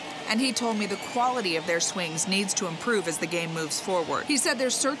far. And he told me the quality of their swings needs to improve as the game moves forward. He said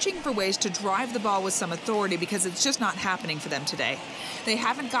they're searching for ways to drive the ball with some authority because it's just not happening for them today. They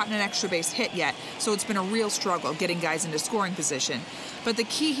haven't gotten an extra base hit yet, so it's been a real struggle getting guys into scoring position. But the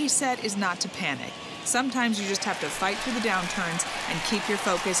key, he said, is not to panic. Sometimes you just have to fight through the downturns and keep your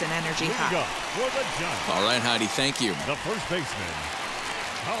focus and energy high. All right, Heidi, thank you. The first baseman,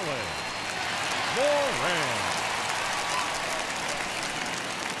 Colin Moran.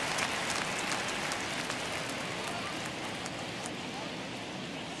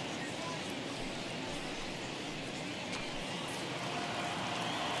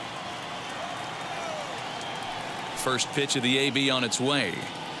 First pitch of the AB on its way.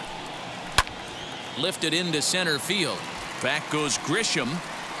 Lifted into center field. Back goes Grisham.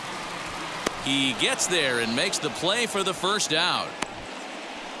 He gets there and makes the play for the first out.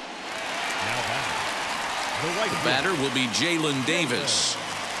 Now batting. The batter will be Jalen Davis.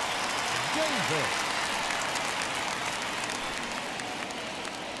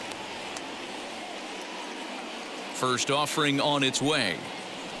 First offering on its way.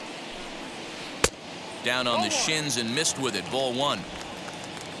 Down on the shins and missed with it. Ball one.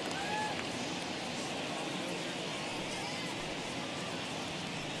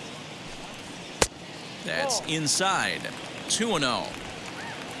 That's inside. 2-0.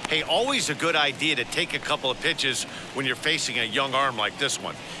 Hey, always a good idea to take a couple of pitches when you're facing a young arm like this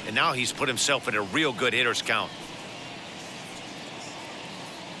one. And now he's put himself in a real good hitter's count.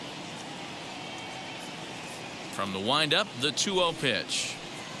 From the windup, the 2-0 pitch.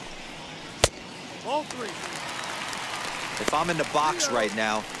 Ball three. If I'm in the box right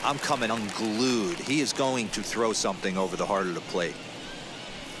now, I'm coming unglued. He is going to throw something over the heart of the plate.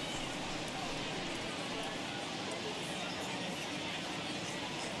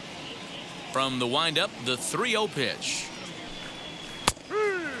 From the windup, the 3-0 pitch.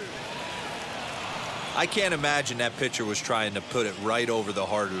 I can't imagine that pitcher was trying to put it right over the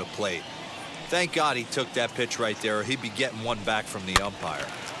heart of the plate. Thank God he took that pitch right there, or he'd be getting one back from the umpire.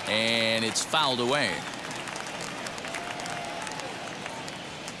 And it's fouled away.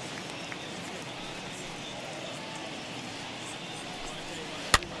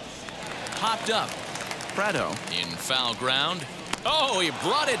 Popped up. Prado in foul ground. Oh, he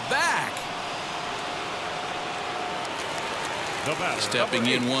brought it back. Stepping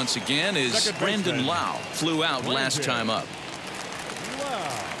in once again is Brandon Lau. Flew out last time up.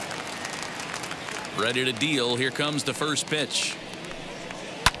 Ready to deal. Here comes the first pitch.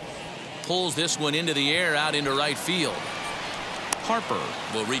 Pulls this one into the air out into right field. Harper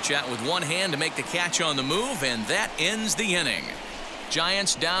will reach out with one hand to make the catch on the move, and that ends the inning.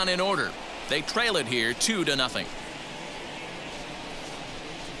 Giants down in order. They trail it here 2-0.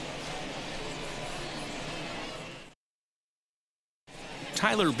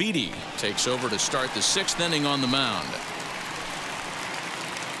 Tyler Beatty takes over to start the 6th inning on the mound.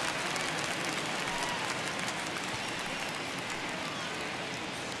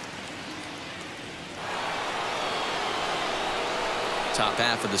 Top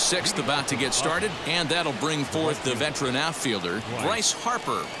half of the sixth about to get started, and that'll bring forth the veteran outfielder, Bryce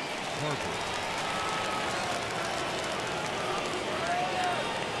Harper.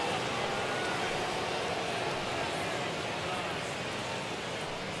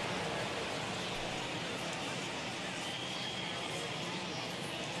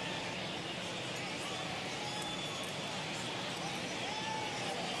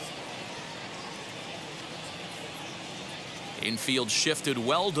 Infield shifted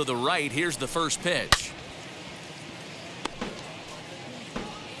well to the right. Here's the first pitch.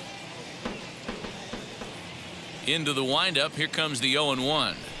 Into the windup. Here comes the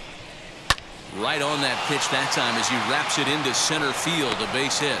 0-1. Right on that pitch that time as he wraps it into center field, a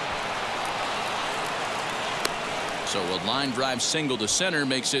base hit. So a line drive single to center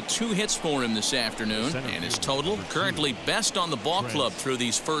makes it 2 hits for him this afternoon, and his total currently best on the ball club through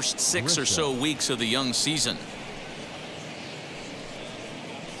these first 6 or so weeks of the young season.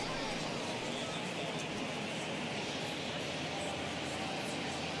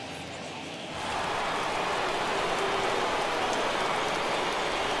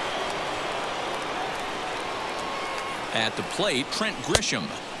 At the plate, Trent Grisham,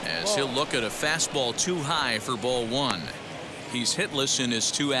 as he'll look at a fastball too high for ball 1. He's hitless in his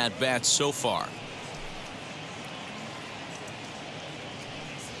 2 at-bats so far.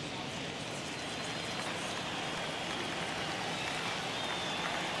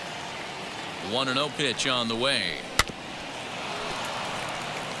 One 1-0 pitch on the way.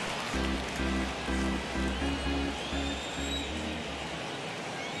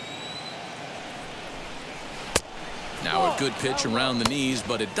 Now a good pitch around the knees,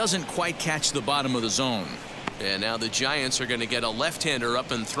 but it doesn't quite catch the bottom of the zone. And now the Giants are going to get a left-hander up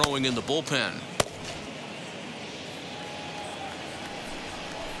and throwing in the bullpen.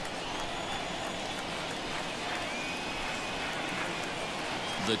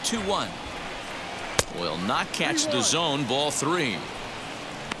 The 2-1 will not catch the zone. Ball 3.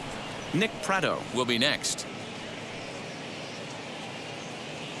 Nick Pratto will be next.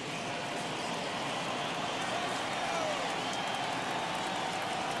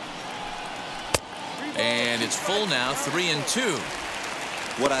 And it's full now, 3-2.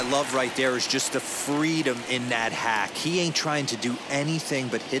 What I love right there is just the freedom in that hack. He ain't trying to do anything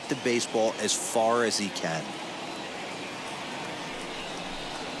but hit the baseball as far as he can.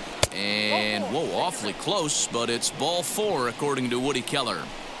 And whoa, awfully close, but it's ball 4 according to Woody Keller.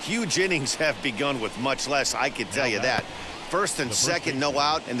 Huge innings have begun with much less, I can tell you that. First and second, no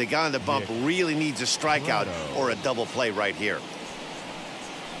out, and the guy on the bump really needs a strikeout or a double play right here.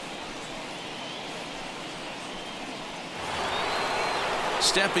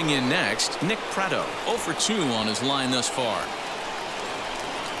 Stepping in next, Nick Pratto, 0 for 2 on his line thus far.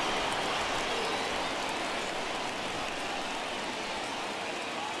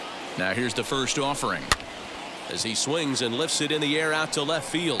 Now here's the first offering. As he swings and lifts it in the air out to left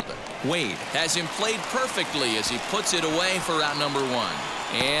field. Wade has him played perfectly as he puts it away for out number 1.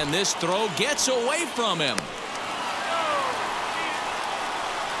 And this throw gets away from him.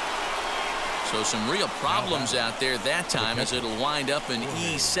 So some real problems out there that time as it'll wind up in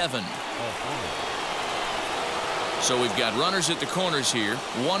E7. So we've got runners at the corners here,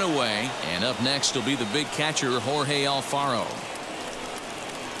 1 away, and up next will be the big catcher Jorge Alfaro.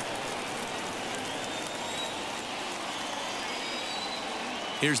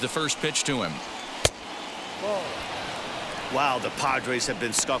 Here's the first pitch to him. Wow, the Padres have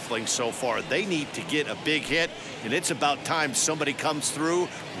been scuffling so far. They need to get a big hit, and it's about time somebody comes through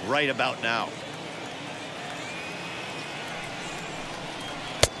right about now.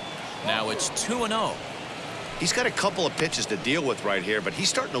 Now it's 2-0. He's got a couple of pitches to deal with right here, but he's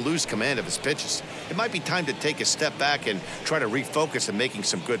starting to lose command of his pitches. It might be time to take a step back and try to refocus on making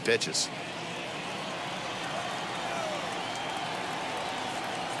some good pitches.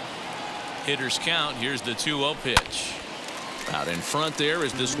 Hitters count. Here's the 2-0 pitch. Out in front there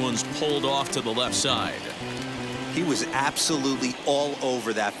as this one's pulled off to the left side. He was absolutely all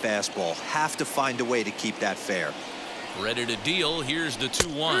over that fastball. Have to find a way to keep that fair. Ready to deal. Here's the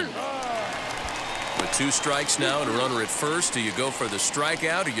 2-1. With 2 strikes now and a runner at first, do you go for the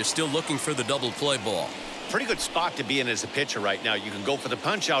strikeout or you're still looking for the double play ball? Pretty good spot to be in as a pitcher right now. You can go for the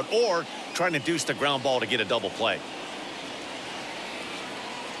punch out or try and induce the ground ball to get a double play.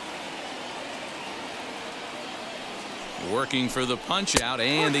 Working for the punch out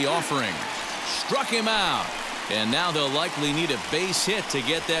and the offering. Struck him out. And now they'll likely need a base hit to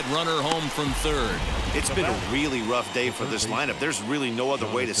get that runner home from third. It's been a really rough day for this lineup. There's really no other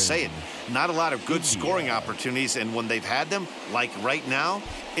way to say it. Not a lot of good scoring opportunities, and when they've had them, like right now,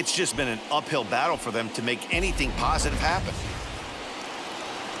 it's just been an uphill battle for them to make anything positive happen.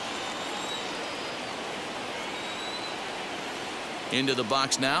 Into the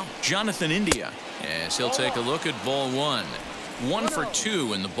box now, Jonathan India, as he'll take a look at ball one. 1 for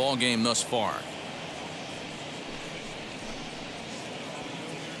 2 in the ball game thus far.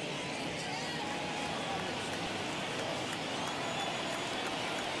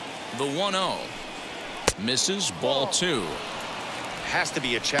 The 1-0 misses, ball 2. Has to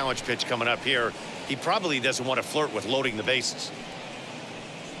be a challenge pitch coming up here. He probably doesn't want to flirt with loading the bases.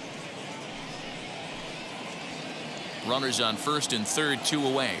 Runners on first and third, 2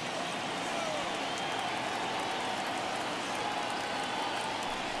 away.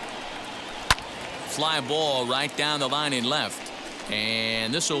 Fly ball right down the line in left,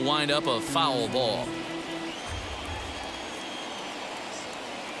 and this will wind up a foul ball.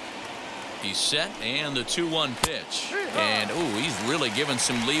 He's set, and the 2-1 pitch, and he's really given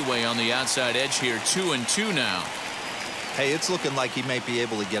some leeway on the outside edge here. 2-2 now. Hey, it's looking like he may be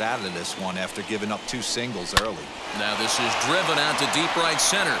able to get out of this one after giving up 2 singles early. Now this is driven out to deep right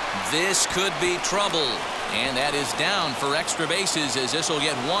center. This could be trouble, and that is down for extra bases, as this will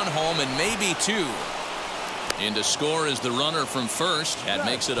get 1 home and maybe 2. In to score is the runner from first. That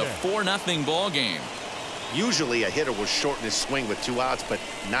makes it a 4-0 ball game. Usually a hitter will shorten his swing with 2 outs, but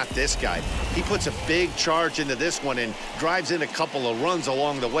not this guy. He puts a big charge into this one and drives in a couple of runs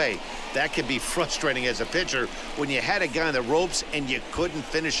along the way. That can be frustrating as a pitcher when you had a guy on the ropes and you couldn't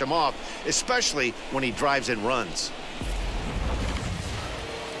finish him off, especially when he drives in runs.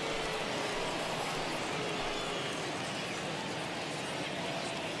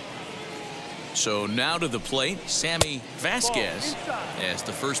 So now to the plate, Sammy Vasquez, as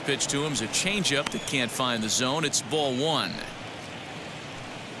the first pitch to him is a changeup that can't find the zone. It's ball 1.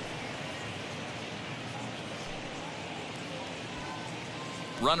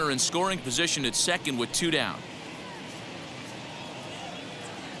 Runner in scoring position at second with 2 down.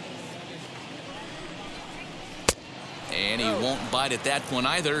 And he won't bite at that one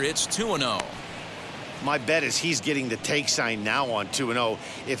either. It's 2-0. My bet is he's getting the take sign now on 2-0.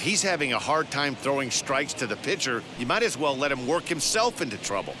 If he's having a hard time throwing strikes to the pitcher, you might as well let him work himself into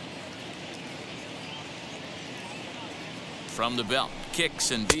trouble. From the belt, kicks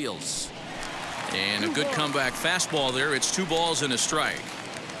and deals. And a good comeback fastball there. It's 2 balls and a strike.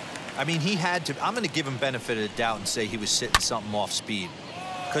 I mean, he had to. I'm going to give him benefit of the doubt and say he was sitting something off speed.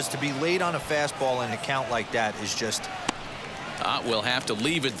 Because to be late on a fastball in a count like that is just... We'll have to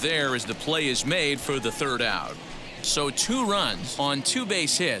leave it there as the play is made for the 3rd out. So 2 runs on 2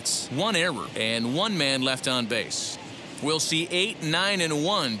 base hits, 1 error, and 1 man left on base. We'll see 8, 9, and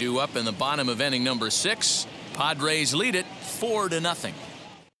 1 due up in the bottom of inning number 6. Padres lead it 4-0.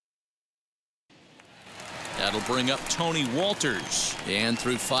 That'll bring up Tony Walters. And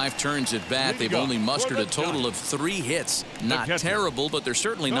through 5 turns at bat, they've only mustered a total of 3 hits. Not terrible, but they're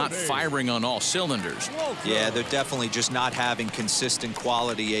certainly not firing on all cylinders. Yeah, they're definitely just not having consistent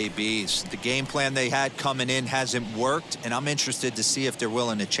quality ABs. The game plan they had coming in hasn't worked, and I'm interested to see if they're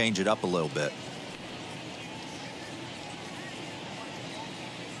willing to change it up a little bit.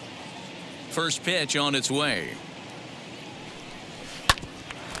 First pitch on its way.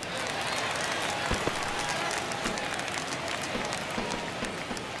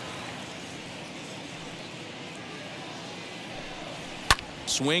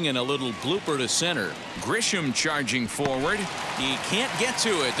 Swing and a little blooper to center. Grisham charging forward. He can't get to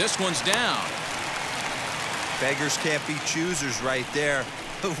it. This one's down. Beggars can't be choosers right there.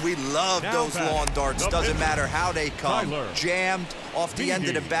 We love those lawn darts. Doesn't matter how they come. Jammed off the end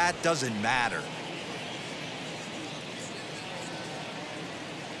of the bat, doesn't matter.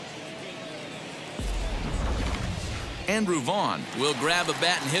 Andrew Vaughn will grab a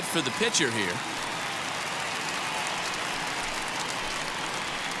bat and hit for the pitcher here.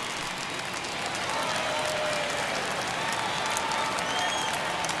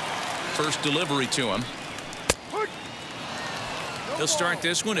 First delivery to him. He'll start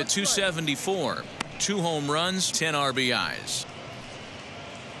this one at 274. 2 home runs, 10 RBIs.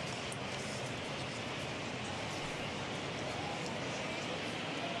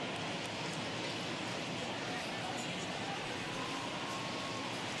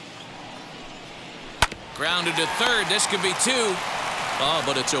 Grounded to third. This could be 2. Oh,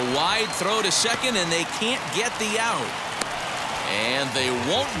 but it's a wide throw to second, and they can't get the out. And they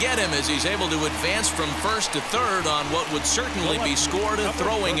won't get him as he's able to advance from first to third on what would certainly be scored a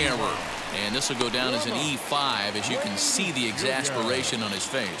throwing error. And this will go down as an E5 as you can see the exasperation on his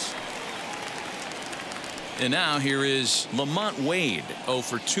face. And now here is Lamont Wade. 0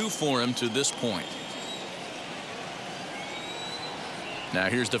 for 2 for him to this point. Now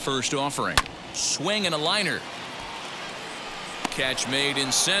here's the first offering. Swing and a liner. Catch made in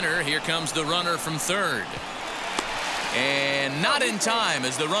center. Here comes the runner from third. And not in time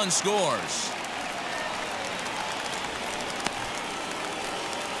as the run scores.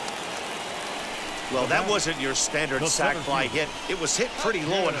 Well, that wasn't your standard sac fly hit. It was hit pretty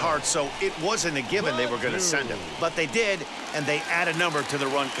low and hard, so it wasn't a given they were going to send him. But they did, and they add a number to the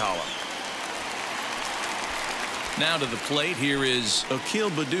run column. Now to the plate, here is Akil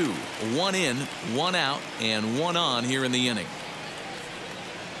Baddoo. 1 in, 1 out, and 1 on here in the inning.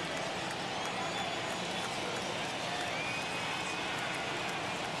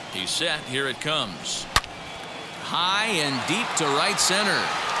 He's set. Here it comes. High and deep to right center.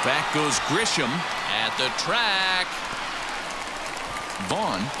 Back goes Grisham at the track.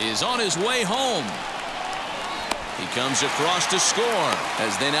 Vaughn is on his way home. He comes across to score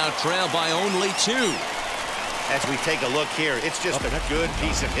as they now trail by only 2. As we take a look here, it's just a good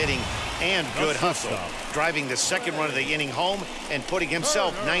piece of hitting and good hustle. Driving the second run of the inning home and putting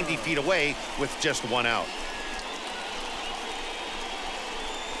himself 90 feet away with just 1 out.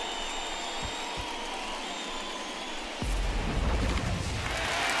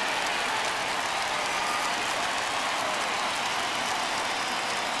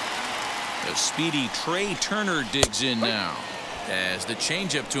 The speedy Trey Turner digs in now as the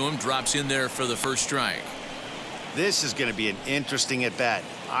changeup to him drops in there for the first strike. This is going to be an interesting at bat.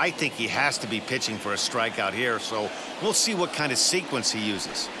 I think he has to be pitching for a strikeout here, so we'll see what kind of sequence he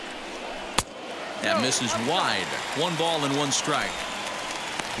uses. That misses wide. 1 ball and 1 strike.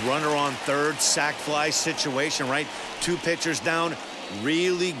 Runner on third, sac fly situation, right? 2 pitchers down.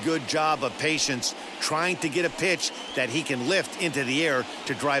 Really good job of patience trying to get a pitch that he can lift into the air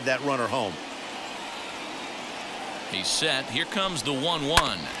to drive that runner home. He's set. Here comes the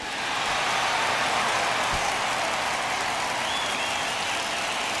 1-1.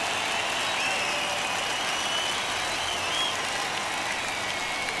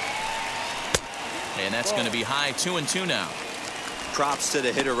 And that's going to be high. 2-2 now. Props to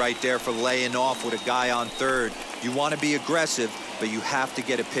the hitter right there for laying off with a guy on third. You want to be aggressive, but you have to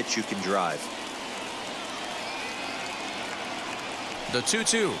get a pitch you can drive. The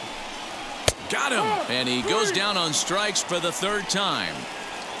 2-2. Got him. And he goes down on strikes for the 3rd time.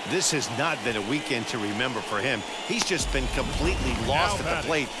 This has not been a weekend to remember for him. He's just been completely lost at the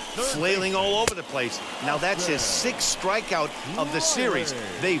plate, flailing all over the place. Now that's his 6th strikeout of the series.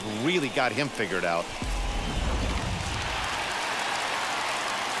 They've really got him figured out.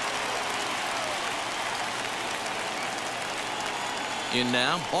 In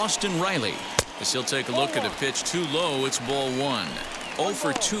now, Austin Riley. As he'll take a look at a pitch too low, it's ball 1. 0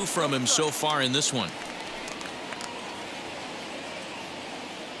 for 2 from him so far in this one.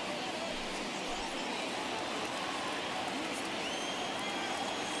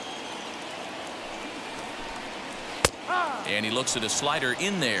 And he looks at a slider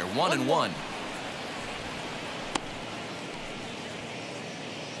in there. 1-1.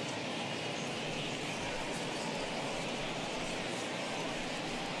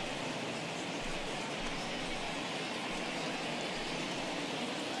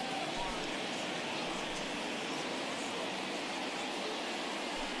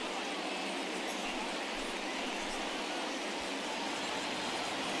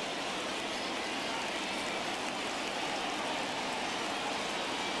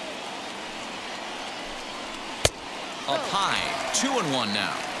 Up high. 2-1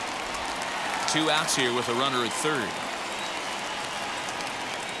 now. 2 outs here with a runner at third.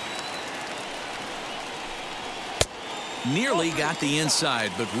 Nearly got the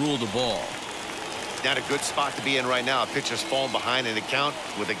inside, but ruled a ball. Not a good spot to be in right now. A pitcher's falling behind in the count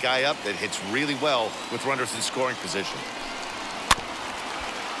with a guy up that hits really well with runners in scoring position.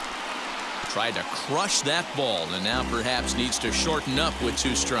 Tried to crush that ball and now perhaps needs to shorten up with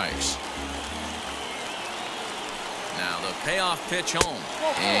 2 strikes. Now the payoff pitch home.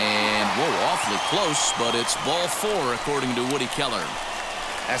 And whoa, awfully close, but it's ball 4 according to Woody Keller.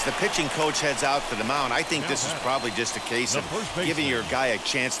 As the pitching coach heads out to the mound, I think this is probably just a case of giving your guy a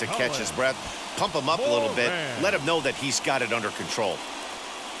chance to catch his breath, pump him up a little bit, let him know that he's got it under control.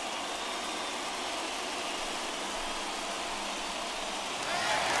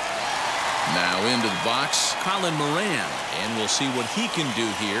 Now into the box, Colin Moran, and we'll see what he can do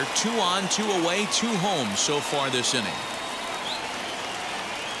here. 2 on, 2 away, 2 home so far this inning.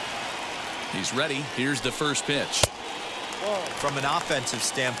 He's ready. Here's the first pitch. From an offensive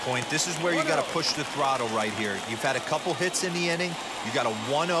standpoint, this is where you got to push the throttle right here. You've had a couple hits in the inning. You got a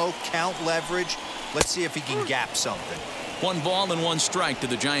 1-0 count leverage. Let's see if he can gap something. 1 ball and 1 strike to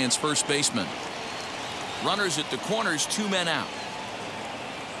the Giants' first baseman. Runners at the corners, 2 men out.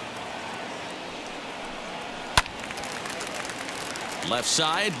 Left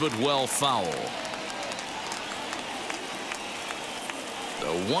side, but well foul. The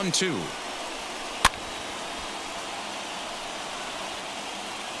 1-2.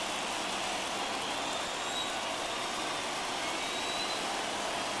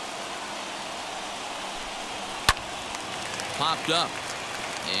 Popped up,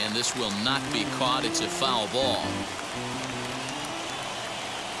 and this will not be caught. It's a foul ball.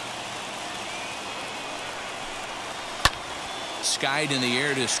 Skied in the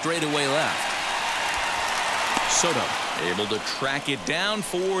air to straightaway left. Soto able to track it down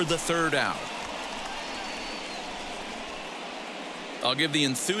for the third out. I'll give the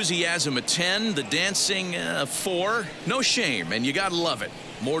enthusiasm a 10, the dancing a 4. No shame, and you gotta love it.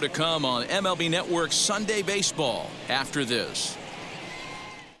 More to come on MLB Network Sunday Baseball after this.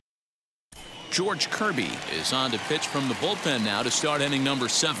 George Kirby is on to pitch from the bullpen now to start inning number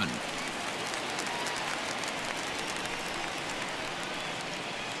 7.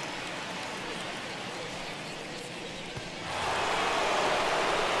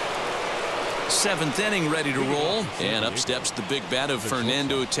 Seventh inning ready to roll, and up steps the big bat of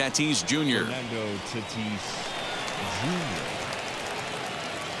Fernando Tatis Jr. Fernando Tatis Jr.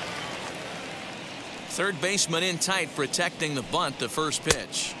 Third baseman in tight, protecting the bunt. The first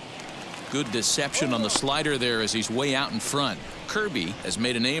pitch. Good deception on the slider there as he's way out in front. Kirby has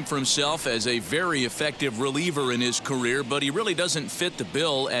made a name for himself as a very effective reliever in his career, but he really doesn't fit the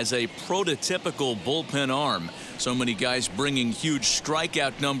bill as a prototypical bullpen arm. So many guys bringing huge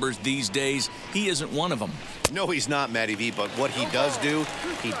strikeout numbers these days. He isn't one of them. No, he's not, Matty V, but what he does do,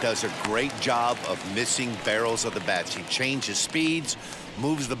 he does a great job of missing barrels of the bats. He changes speeds,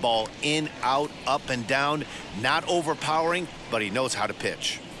 moves the ball in, out, up, and down. Not overpowering, but he knows how to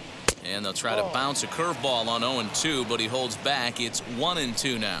pitch. And they'll try to bounce a curveball on 0-2, but he holds back. It's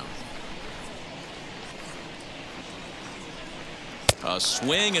 1-2 now. A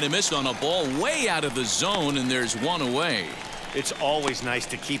swing and a miss on a ball way out of the zone, and there's one away. It's always nice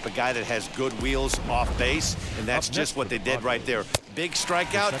to keep a guy that has good wheels off base, and that's just what they did right there. Big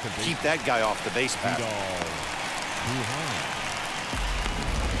strikeout, keep that guy off the base path.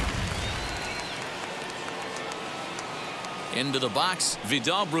 Into the box,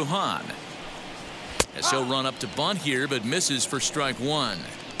 Vidal Brujan. As he'll run up to bunt here, but misses for strike 1.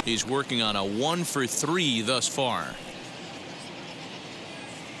 He's working on a 1-for-3 thus far.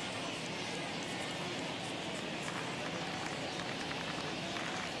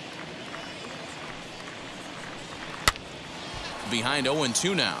 Behind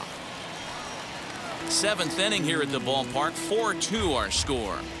 0-2 now. Seventh inning here at the ballpark. 4-2 our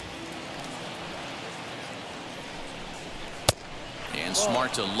score. And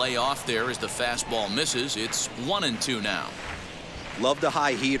smart to lay off there as the fastball misses. It's 1-2 now. Love the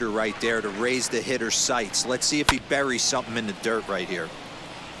high heater right there to raise the hitter's sights. Let's see if he buries something in the dirt right here.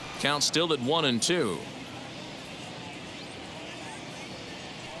 Count still at 1-2.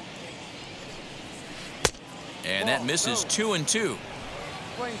 And that misses 2-2.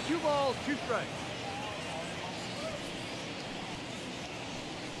 Playing 2 balls, 2 strikes.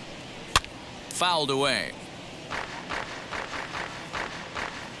 Fouled away.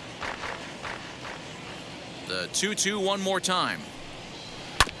 The 2-2 one more time.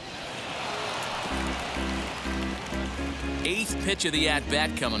 8th pitch of the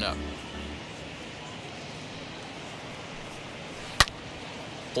at-bat coming up.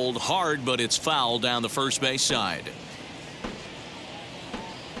 Pulled hard, but it's foul down the first base side.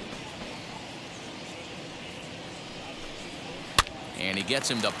 And he gets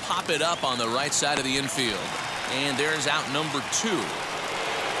him to pop it up on the right side of the infield. And there's out number 2.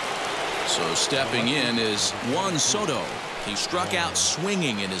 So stepping in is Juan Soto. He struck out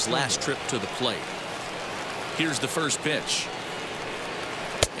swinging in his last trip to the plate. Here's the first pitch.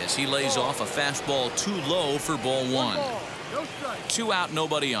 As he lays off a fastball too low for ball 1. 2 out,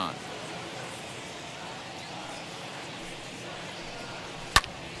 nobody on.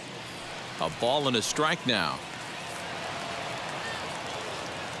 A ball and a strike now.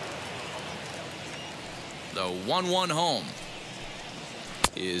 The 1-1 home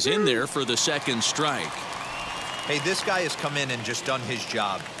is in there for the second strike. Hey, this guy has come in and just done his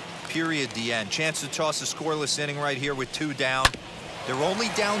job. Period. The end. Chance to toss a scoreless inning right here with 2 down. They're only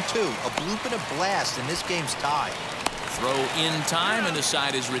down 2. A bloop and a blast, and this game's tied. Throw in time, and the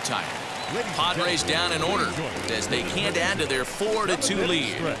side is retired. Padres down in order as they can't add to their 4-2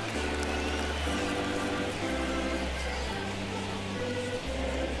 lead.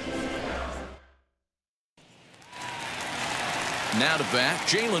 Now to bat,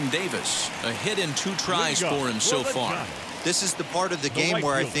 Jalen Davis. A hit in 2 tries for him so far. This is the part of the game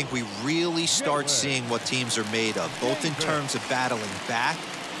where I think we really start seeing what teams are made of, both in terms of battling back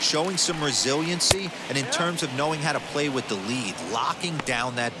showing some resiliency, and in terms of knowing how to play with the lead, locking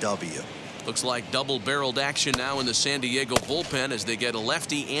down that W. Looks like double-barreled action now in the San Diego bullpen as they get a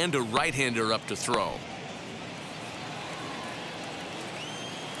lefty and a right-hander up to throw.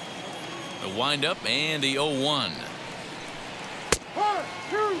 The windup and the 0-1.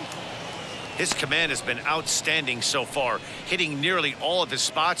 His command has been outstanding so far, hitting nearly all of his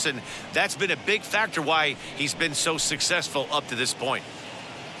spots, and that's been a big factor why he's been so successful up to this point.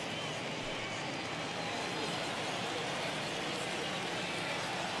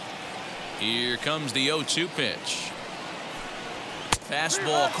 Here comes the 0-2 pitch.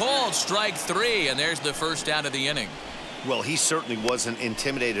 Fastball called, strike 3, and there's the first out of the inning. Well, he certainly wasn't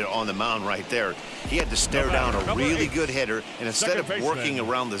intimidated on the mound right there. He had to stare down a really good hitter, and instead of working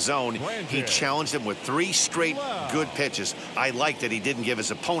around the zone, he challenged him with 3 straight good pitches. I like that he didn't give his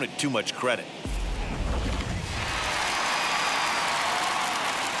opponent too much credit.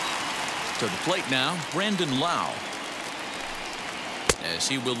 To the plate now, Brandon Lau. As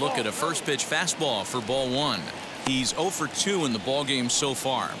he will look at a first pitch fastball for ball 1. He's 0 for 2 in the ballgame so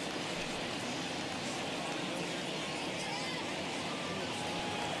far.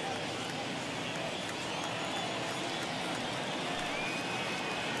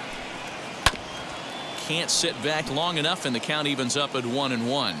 Can't sit back long enough, and the count evens up at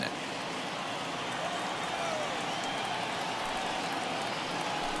 1-1.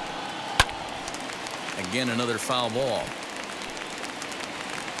 Again, another foul ball.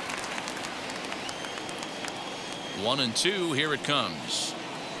 1-2. Here it comes.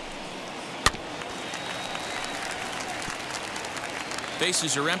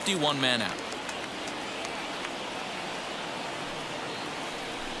 Bases are empty. 1 man out.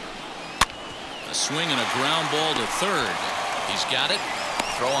 A swing and a ground ball to third. He's got it.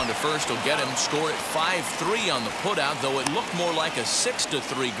 Throw on to first will get him. Score at 5-3 on the putout, though it looked more like a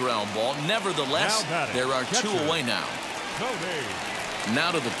 6-3 ground ball. Nevertheless, there are 2 away now.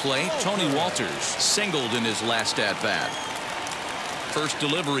 Now to the plate, Tony Walters singled in his last at-bat. First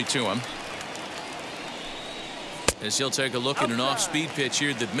delivery to him. As he'll take a look at an off-speed pitch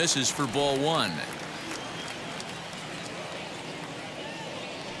here that misses for ball 1.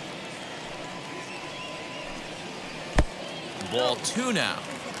 Ball 2 now.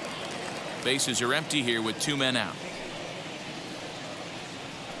 Bases are empty here with 2 men out.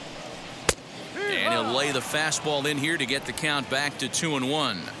 And he'll lay the fastball in here to get the count back to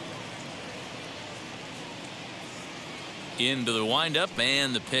 2-1. Into the windup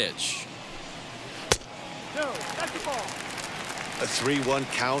and the pitch. A 3-1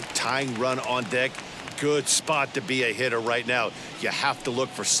 count, tying run on deck. Good spot to be a hitter right now. You have to look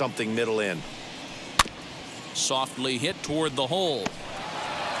for something middle in. Softly hit toward the hole.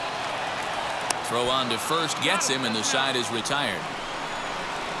 Throw on to first gets him, and the side is retired.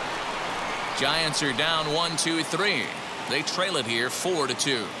 Giants are down 1-2-3. They trail it here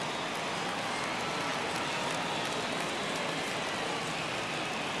 4-2.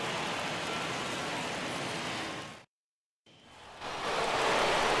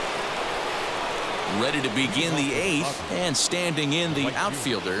 Ready to begin the 8th, and standing in the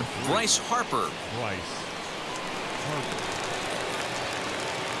outfielder, Bryce Harper.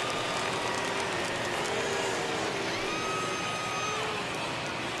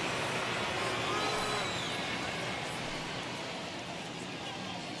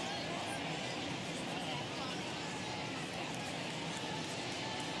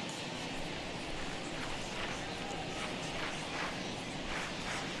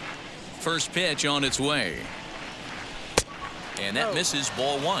 First pitch on its way. And that misses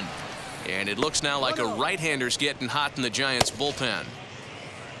ball 1. And it looks now like a right-hander's getting hot in the Giants bullpen.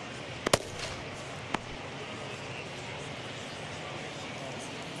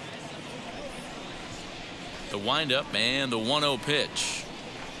 The windup and the 1-0 pitch.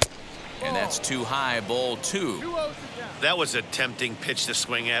 And that's too high, ball 2. That was a tempting pitch to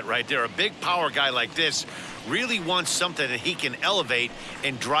swing at right there. A big power guy like this really wants something that he can elevate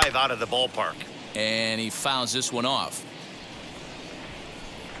and drive out of the ballpark. And he fouls this one off.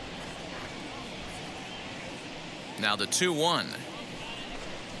 Now the 2-1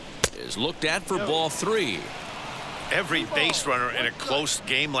 is looked at for ball 3. Every base runner in a close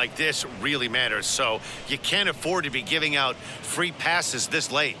game like this really matters, so you can't afford to be giving out free passes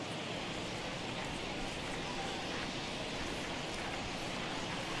this late.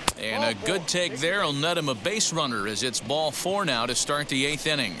 And a good take there will net him a base runner as it's ball 4 now to start the 8th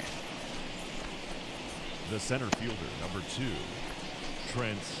inning. The center fielder, number 2,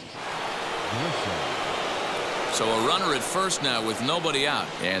 Trent Grisham. So a runner at first now with nobody out.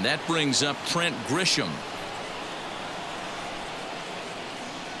 And that brings up Trent Grisham.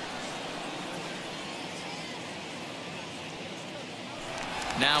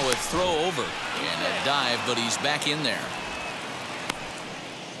 Now a throw over and a dive, but he's back in there.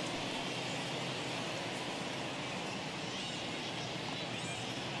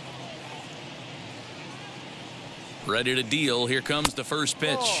 Ready to deal. Here comes the first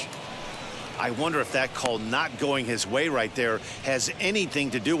pitch. I wonder if that call not going his way right there has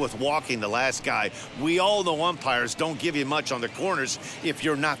anything to do with walking the last guy. We all know umpires don't give you much on the corners if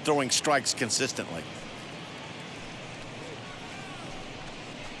you're not throwing strikes consistently.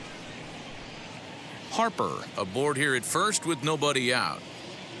 Harper aboard here at first with nobody out.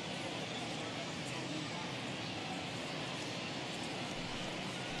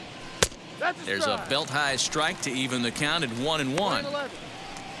 There's a belt-high strike to even the count at 1-1.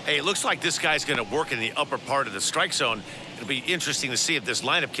 Hey, it looks like this guy's going to work in the upper part of the strike zone. It'll be interesting to see if this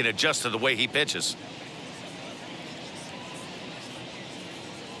lineup can adjust to the way he pitches.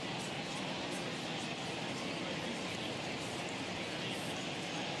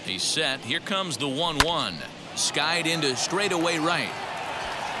 He's set. Here comes the 1-1. Skied into straightaway right.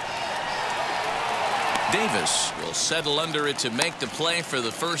 Davis will settle under it to make the play for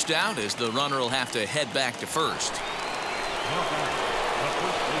the first out, as the runner will have to head back to first.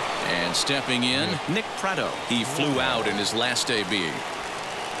 And stepping in, Nick Pratto. He flew out in his last AB.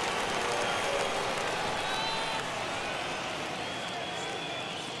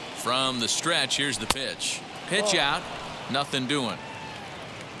 From the stretch, here's the pitch. Pitch out, nothing doing.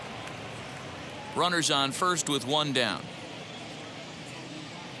 Runners on first with one down.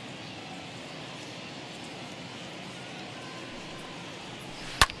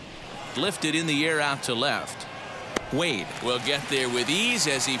 Lifted in the air out to left. Wade will get there with ease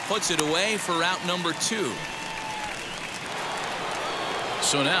as he puts it away for out number 2.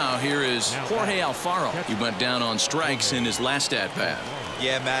 So now here is Jorge Alfaro. He went down on strikes in his last at-bat.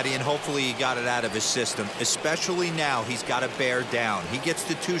 Yeah, Matty, and hopefully he got it out of his system, especially now he's got to bear down. He gets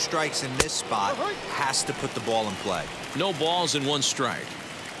the 2 strikes in this spot, has to put the ball in play. No balls and 1 strike.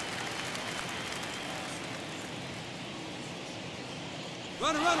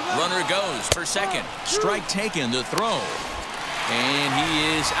 Runner goes for second. Strike taken, the throw. And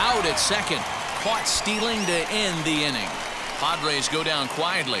he is out at second. Caught stealing to end the inning. Padres go down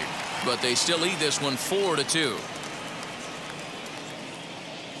quietly, but they still lead this one 4-2.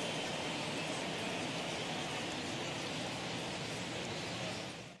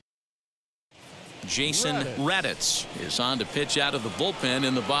 Jason Raditz is on to pitch out of the bullpen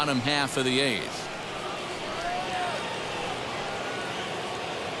in the bottom half of the 8th.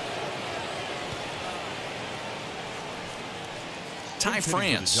 Ty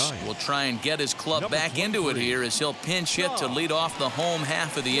France will try and get his club back into it here as he'll pinch hit to lead off the home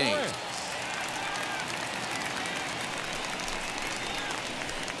half of the 8th.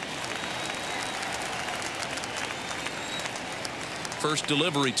 First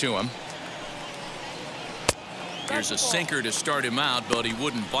delivery to him. Here's a sinker to start him out, but he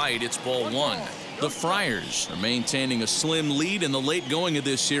wouldn't bite. It's ball 1. The Friars are maintaining a slim lead in the late going of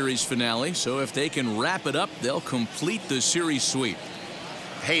this series finale, so if they can wrap it up, they'll complete the series sweep.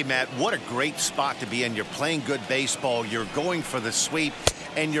 Hey, Matt, what a great spot to be in. You're playing good baseball. You're going for the sweep,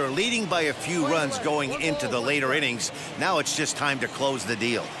 and you're leading by a few runs going into the later innings. Now it's just time to close the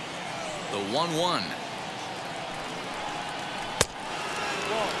deal. The 1-1.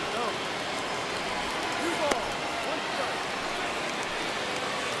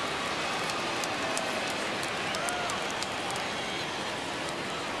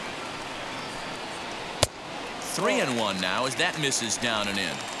 3-1 now as that misses down and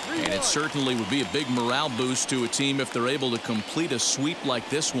in. And it certainly would be a big morale boost to a team if they're able to complete a sweep like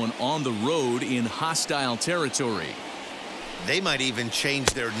this one on the road in hostile territory. They might even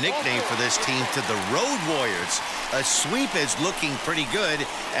change their nickname for this team to the Road Warriors. A sweep is looking pretty good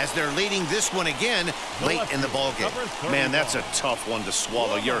as they're leading this one again late in the ballgame. Man, that's a tough one to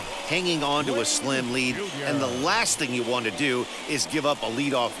swallow. You're hanging on to a slim lead, and the last thing you want to do is give up a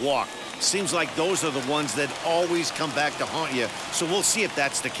leadoff walk. Seems like those are the ones that always come back to haunt you, so we'll see if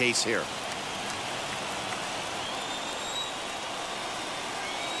that's the case here.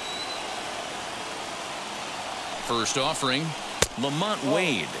 First offering, Lamont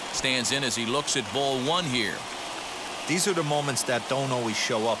Wade stands in as he looks at ball 1 here. These are the moments that don't always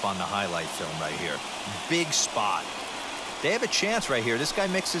show up on the highlight film right here. Big spot. They have a chance right here. This guy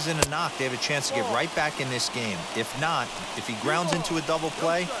mixes in a knock. They have a chance to get right back in this game. If not, if he grounds into a double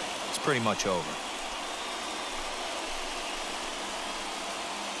play, it's pretty much over.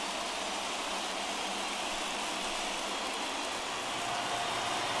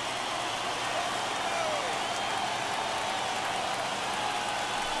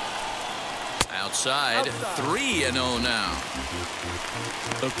 Outside, 3-0 now.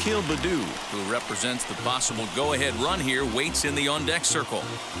 Akil Baddoo, who represents the possible go-ahead run here, waits in the on-deck circle.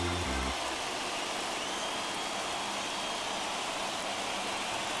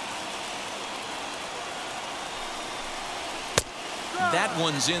 That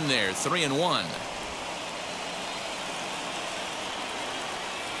one's in there, 3-1.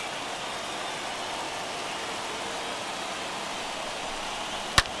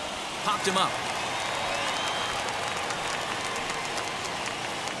 Popped him up.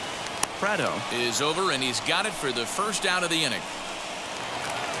 Prado is over, and he's got it for the first out of the inning.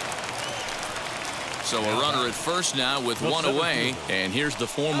 So a runner at first now with one away, and here's the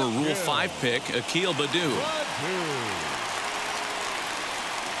former Rule 5 pick, Akil Baddoo.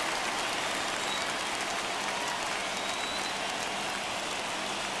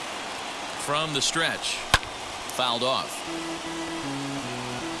 From the stretch, fouled off.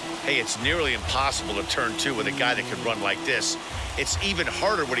 Hey, it's nearly impossible to turn two with a guy that can run like this. It's even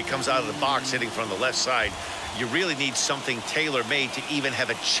harder when he comes out of the box hitting from the left side. You really need something tailor-made to even have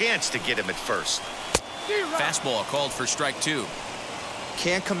a chance to get him at first. Fastball called for strike 2.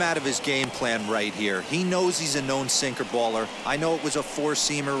 Can't come out of his game plan right here. He knows he's a known sinker baller. I know it was a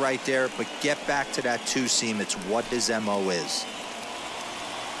 4-seamer right there, but get back to that 2-seam. It's what his MO is.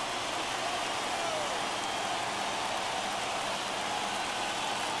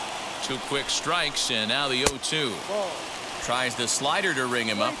 Two quick strikes, and now the 0-2. Tries the slider to ring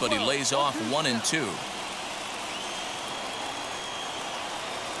him up, but he lays off 1 and 2. A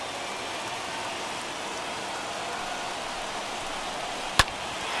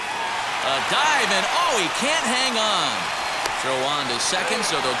dive, and oh, he can't hang on. Throw on to second,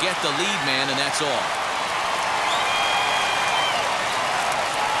 so they'll get the lead man, and that's all.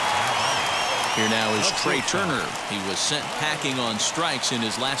 Here now is Trey Turner. He was sent packing on strikes in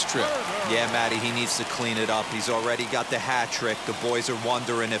his last trip. Yeah, Matty, he needs to clean it up. He's already got the hat trick. The boys are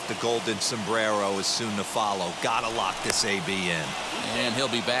wondering if the golden sombrero is soon to follow. Gotta lock this AB in. And he'll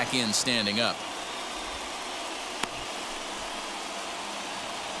be back in standing up.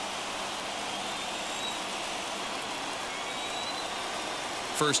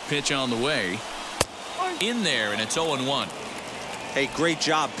 First pitch on the way. In there, and it's 0-1. Hey, great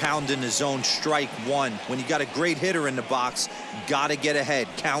job pounding the zone strike 1. When you got a great hitter in the box, gotta get ahead.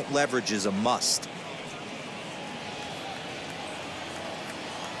 Count leverage is a must.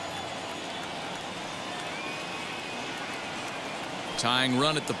 Tying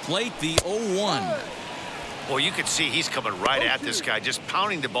run at the plate, the 0-1. Well, you can see he's coming right at this guy, just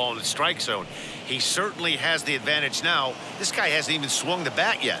pounding the ball in the strike zone. He certainly has the advantage now. This guy hasn't even swung the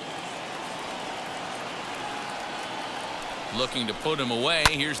bat yet. Looking to put him away.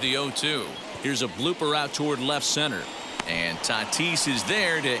 Here's the 0-2. Here's a blooper out toward left center. And Tatis is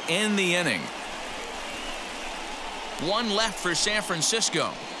there to end the inning. One left for San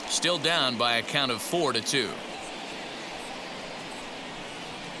Francisco. Still down by a count of 4-2.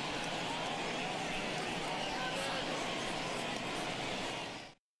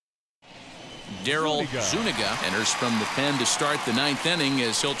 Daryl Zuniga enters from the pen to start the 9th inning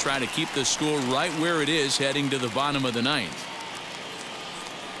as he'll try to keep the score right where it is heading to the bottom of the 9th.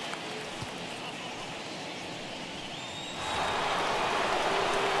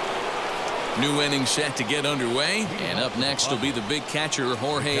 New inning set to get underway, and up next will be the big catcher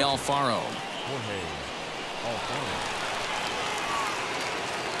Jorge Alfaro.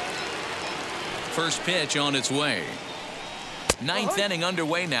 First pitch on its way. 9th inning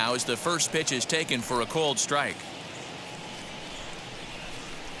underway now as the first pitch is taken for a cold strike.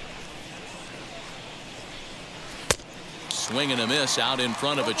 Swing and a miss out in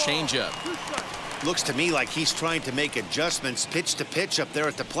front of a changeup. Looks to me like he's trying to make adjustments pitch to pitch up there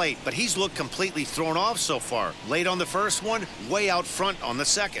at the plate, but he's looked completely thrown off so far. Late on the first one, way out front on the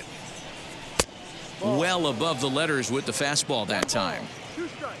second. Well above the letters with the fastball that time.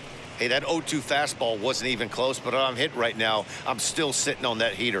 Hey, that 0-2 fastball wasn't even close, but I'm hit right now. I'm still sitting on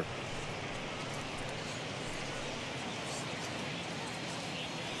that heater.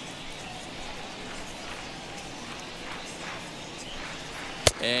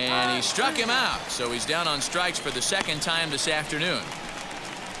 And he struck him out, so he's down on strikes for the second time this afternoon.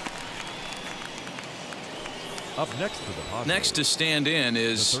 Up next to the Padres. Next to stand in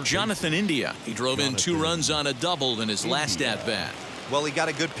is Jonathan India. He drove in 2 runs on a double in his last at-bat. Well, he got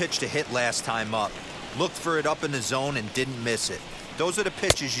a good pitch to hit last time up. Looked for it up in the zone and didn't miss it. Those are the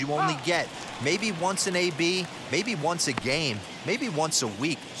pitches you only get maybe once an AB, maybe once a game, maybe once a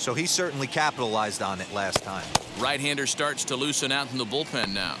week. So he certainly capitalized on it last time. Right-hander starts to loosen out in the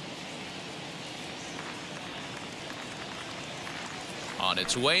bullpen now. On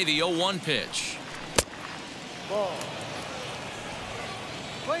its way, the 0-1 pitch. Ball.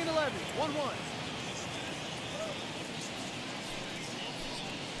 Playing 11, 1-1.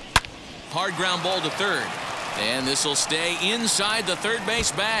 Hard ground ball to third. And this will stay inside the third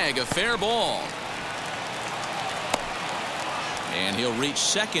base bag. A fair ball. And he'll reach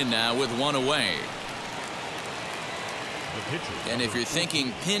second now with one away. And if you're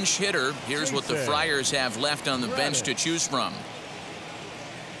thinking pinch hitter, here's what the Friars have left on the bench to choose from.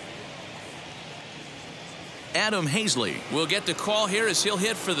 Adam Hazley will get the call here as he'll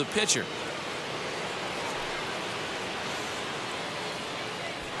hit for the pitcher.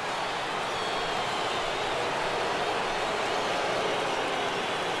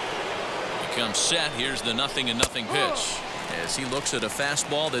 Becomes set. Here's the 0-0 pitch as he looks at a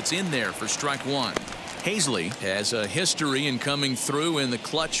fastball that's in there for strike one. Hazley has a history in coming through in the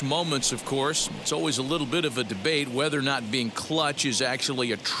clutch moments, of course. It's always a little bit of a debate whether or not being clutch is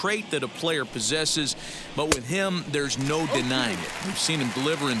actually a trait that a player possesses. But with him, there's no denying it. We've seen him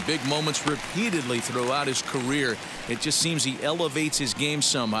deliver in big moments repeatedly throughout his career. It just seems he elevates his game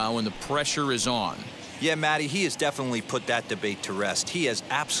somehow when the pressure is on. Yeah, Matty, he has definitely put that debate to rest. He has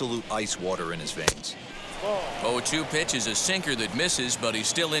absolute ice water in his veins. 0-2 pitch is a sinker that misses, but he's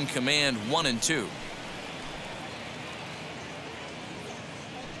still in command, 1-2.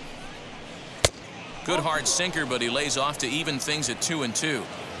 Good hard sinker, but he lays off to even things at 2-2.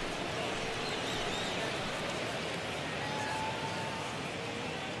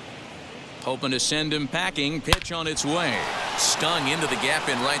 Hoping to send him packing. Pitch on its way. Stung into the gap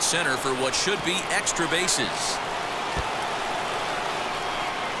in right center for what should be extra bases.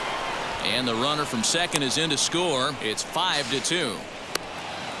 And the runner from second is in to score. It's 5-2.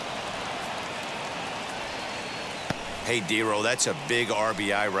 Hey, Dero, that's a big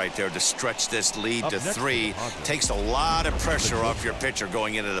RBI right there to stretch this lead to 3. Takes a lot of pressure off your pitcher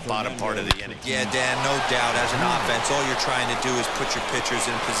going into the bottom part of the inning. Yeah, Dan, no doubt. As an offense, all you're trying to do is put your pitchers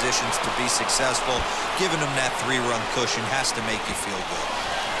in positions to be successful. Giving them that 3-run cushion has to make you feel good.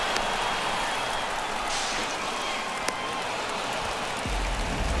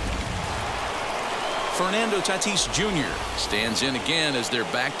 Fernando Tatis Jr. stands in again as they're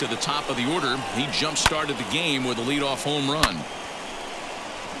back to the top of the order. He jump-started the game with a leadoff home run.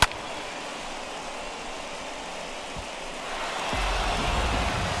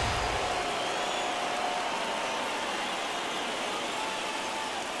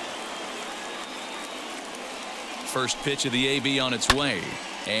 First pitch of the AB on its way,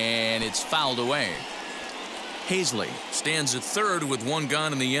 and it's fouled away. Hazley stands at third with one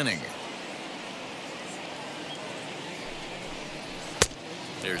gone in the inning.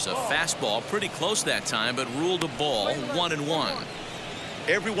 There's a fastball pretty close that time, but ruled a ball, 1-1.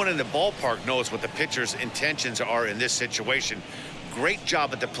 Everyone in the ballpark knows what the pitcher's intentions are in this situation. Great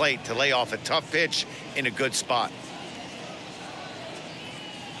job at the plate to lay off a tough pitch in a good spot.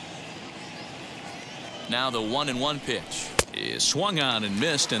 Now the 1-1 pitch is swung on and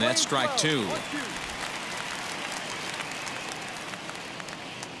missed, and that's strike two.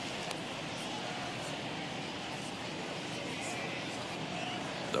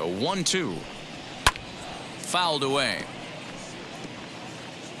 The 1-2 fouled away.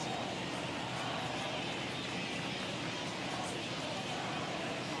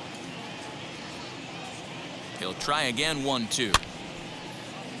 He'll try again. 1-2.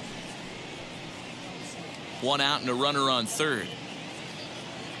 One out and a runner on third.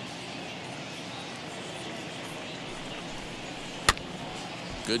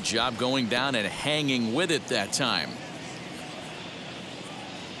 Good job going down and hanging with it that time.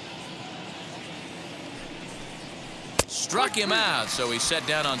 Struck him out, so he's set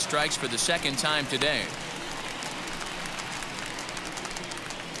down on strikes for the second time today.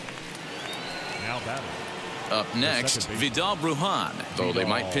 Now batting. Up next, Vidal Brujan, though they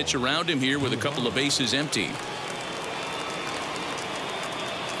might pitch around him here with a couple of bases empty.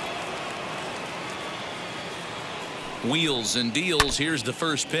 Wheels and deals. Here's the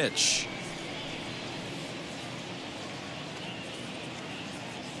first pitch.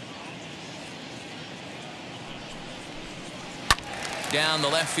 Down the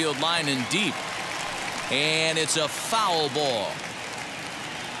left field line and deep. And it's a foul ball.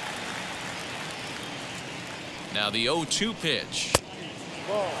 Now the 0-2 pitch.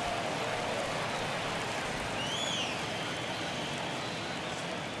 Ball.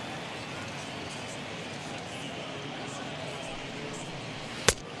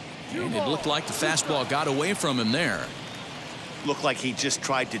 And it looked like the fastball got away from him there. Looked like he just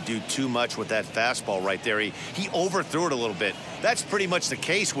tried to do too much with that fastball right there. He overthrew it a little bit. That's pretty much the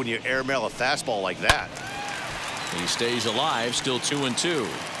case when you airmail a fastball like that. He stays alive, still 2-2.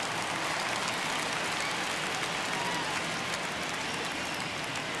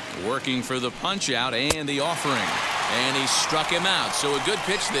 Working for the punch out and the offering. And he struck him out. So a good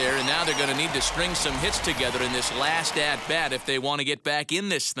pitch there, and now they're going to need to string some hits together in this last at-bat if they want to get back in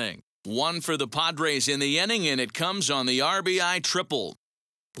this thing. One for the Padres in the inning, and it comes on the RBI triple.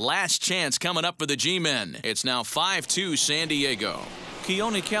 Last chance coming up for the G-men. It's now 5-2 San Diego.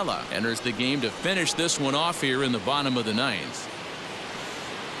 Keone Kela enters the game to finish this one off here in the bottom of the ninth.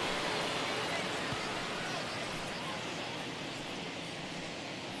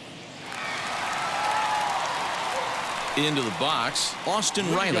 Into the box, Austin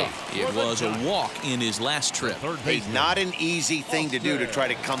Riley. It was a walk in his last trip. Hey, not an easy thing to do to try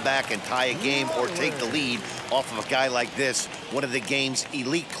to come back and tie a game or take the lead off of a guy like this, one of the game's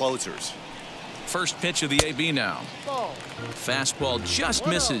elite closers. First pitch of the AB now. Fastball just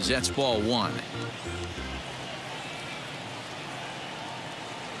misses. That's ball one.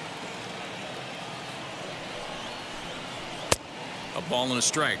 A ball and a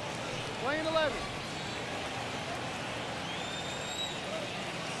strike. Playing 11.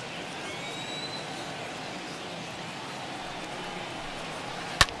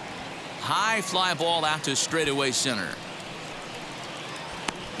 High fly ball out to straightaway center.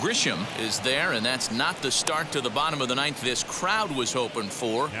 Grisham is there, and that's not the start to the bottom of the ninth this crowd was hoping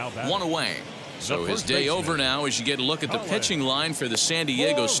for. One away. So his day over now as you get a look at the pitching line for the San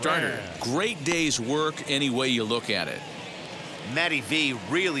Diego starter. Great day's work any way you look at it. Matty V,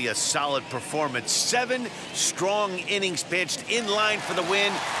 really a solid performance. 7 strong innings pitched, in line for the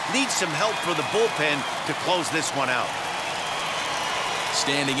win. Needs some help for the bullpen to close this one out.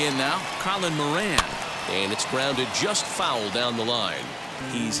 Standing in now, Colin Moran. And it's grounded just foul down the line.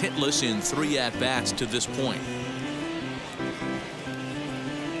 He's hitless in 3 at-bats to this point.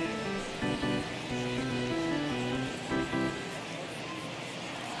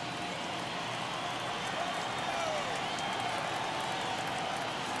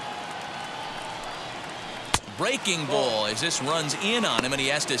 Breaking ball as this runs in on him, and he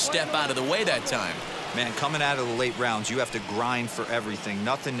has to step out of the way that time. Man, coming out of the late rounds, you have to grind for everything.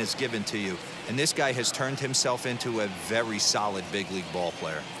 Nothing is given to you. And this guy has turned himself into a very solid big league ball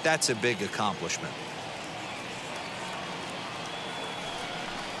player. That's a big accomplishment.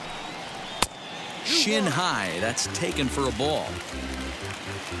 Shin high. That's taken for a ball.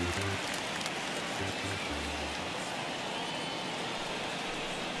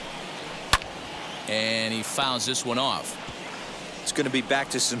 And he fouls this one off. It's going to be back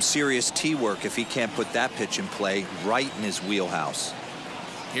to some serious tee work if he can't put that pitch in play right in his wheelhouse.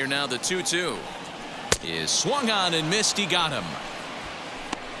 Here now the 2-2 is swung on and missed. He got him.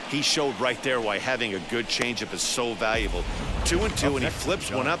 He showed right there why having a good changeup is so valuable. 2-2, and he flips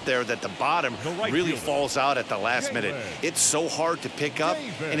one up there that the bottom really falls out at the last minute. It's so hard to pick up,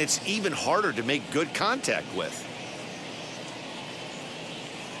 and it's even harder to make good contact with.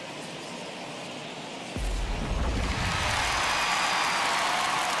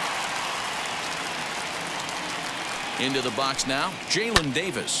 Into the box now, Jalen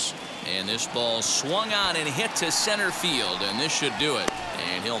Davis. And this ball swung on and hit to center field, and this should do it.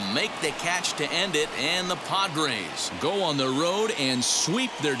 And he'll make the catch to end it, and the Padres go on the road and sweep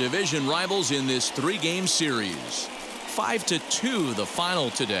their division rivals in this 3-game series. 5-2 the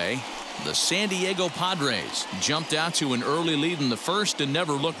final today. The San Diego Padres jumped out to an early lead in the first and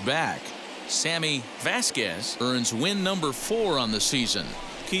never looked back. Sammy Vasquez earns win number 4 on the season.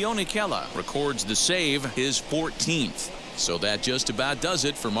 Keone Kela records the save, his 14th. So that just about does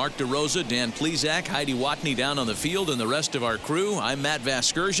it for Mark DeRosa, Dan Plesac, Heidi Watney down on the field, and the rest of our crew. I'm Matt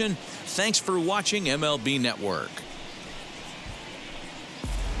Vasgersian. Thanks for watching MLB Network.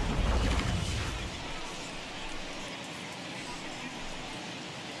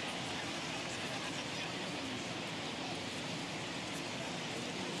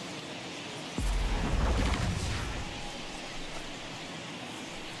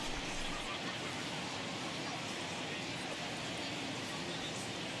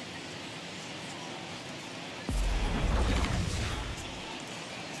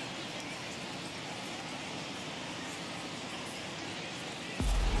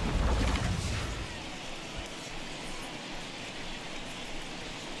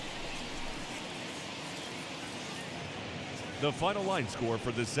 The final line score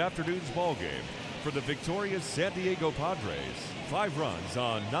for this afternoon's ball game for the victorious San Diego Padres: 5 runs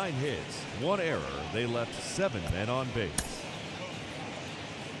on 9 hits, 1 error. They left 7 men on base.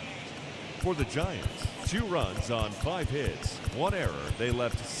 For the Giants, 2 runs on 5 hits, 1 error. They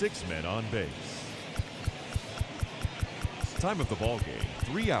left 6 men on base. Time of the ball game,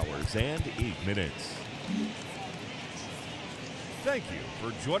 3 hours and 8 minutes. Thank you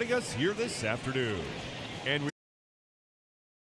for joining us here this afternoon. And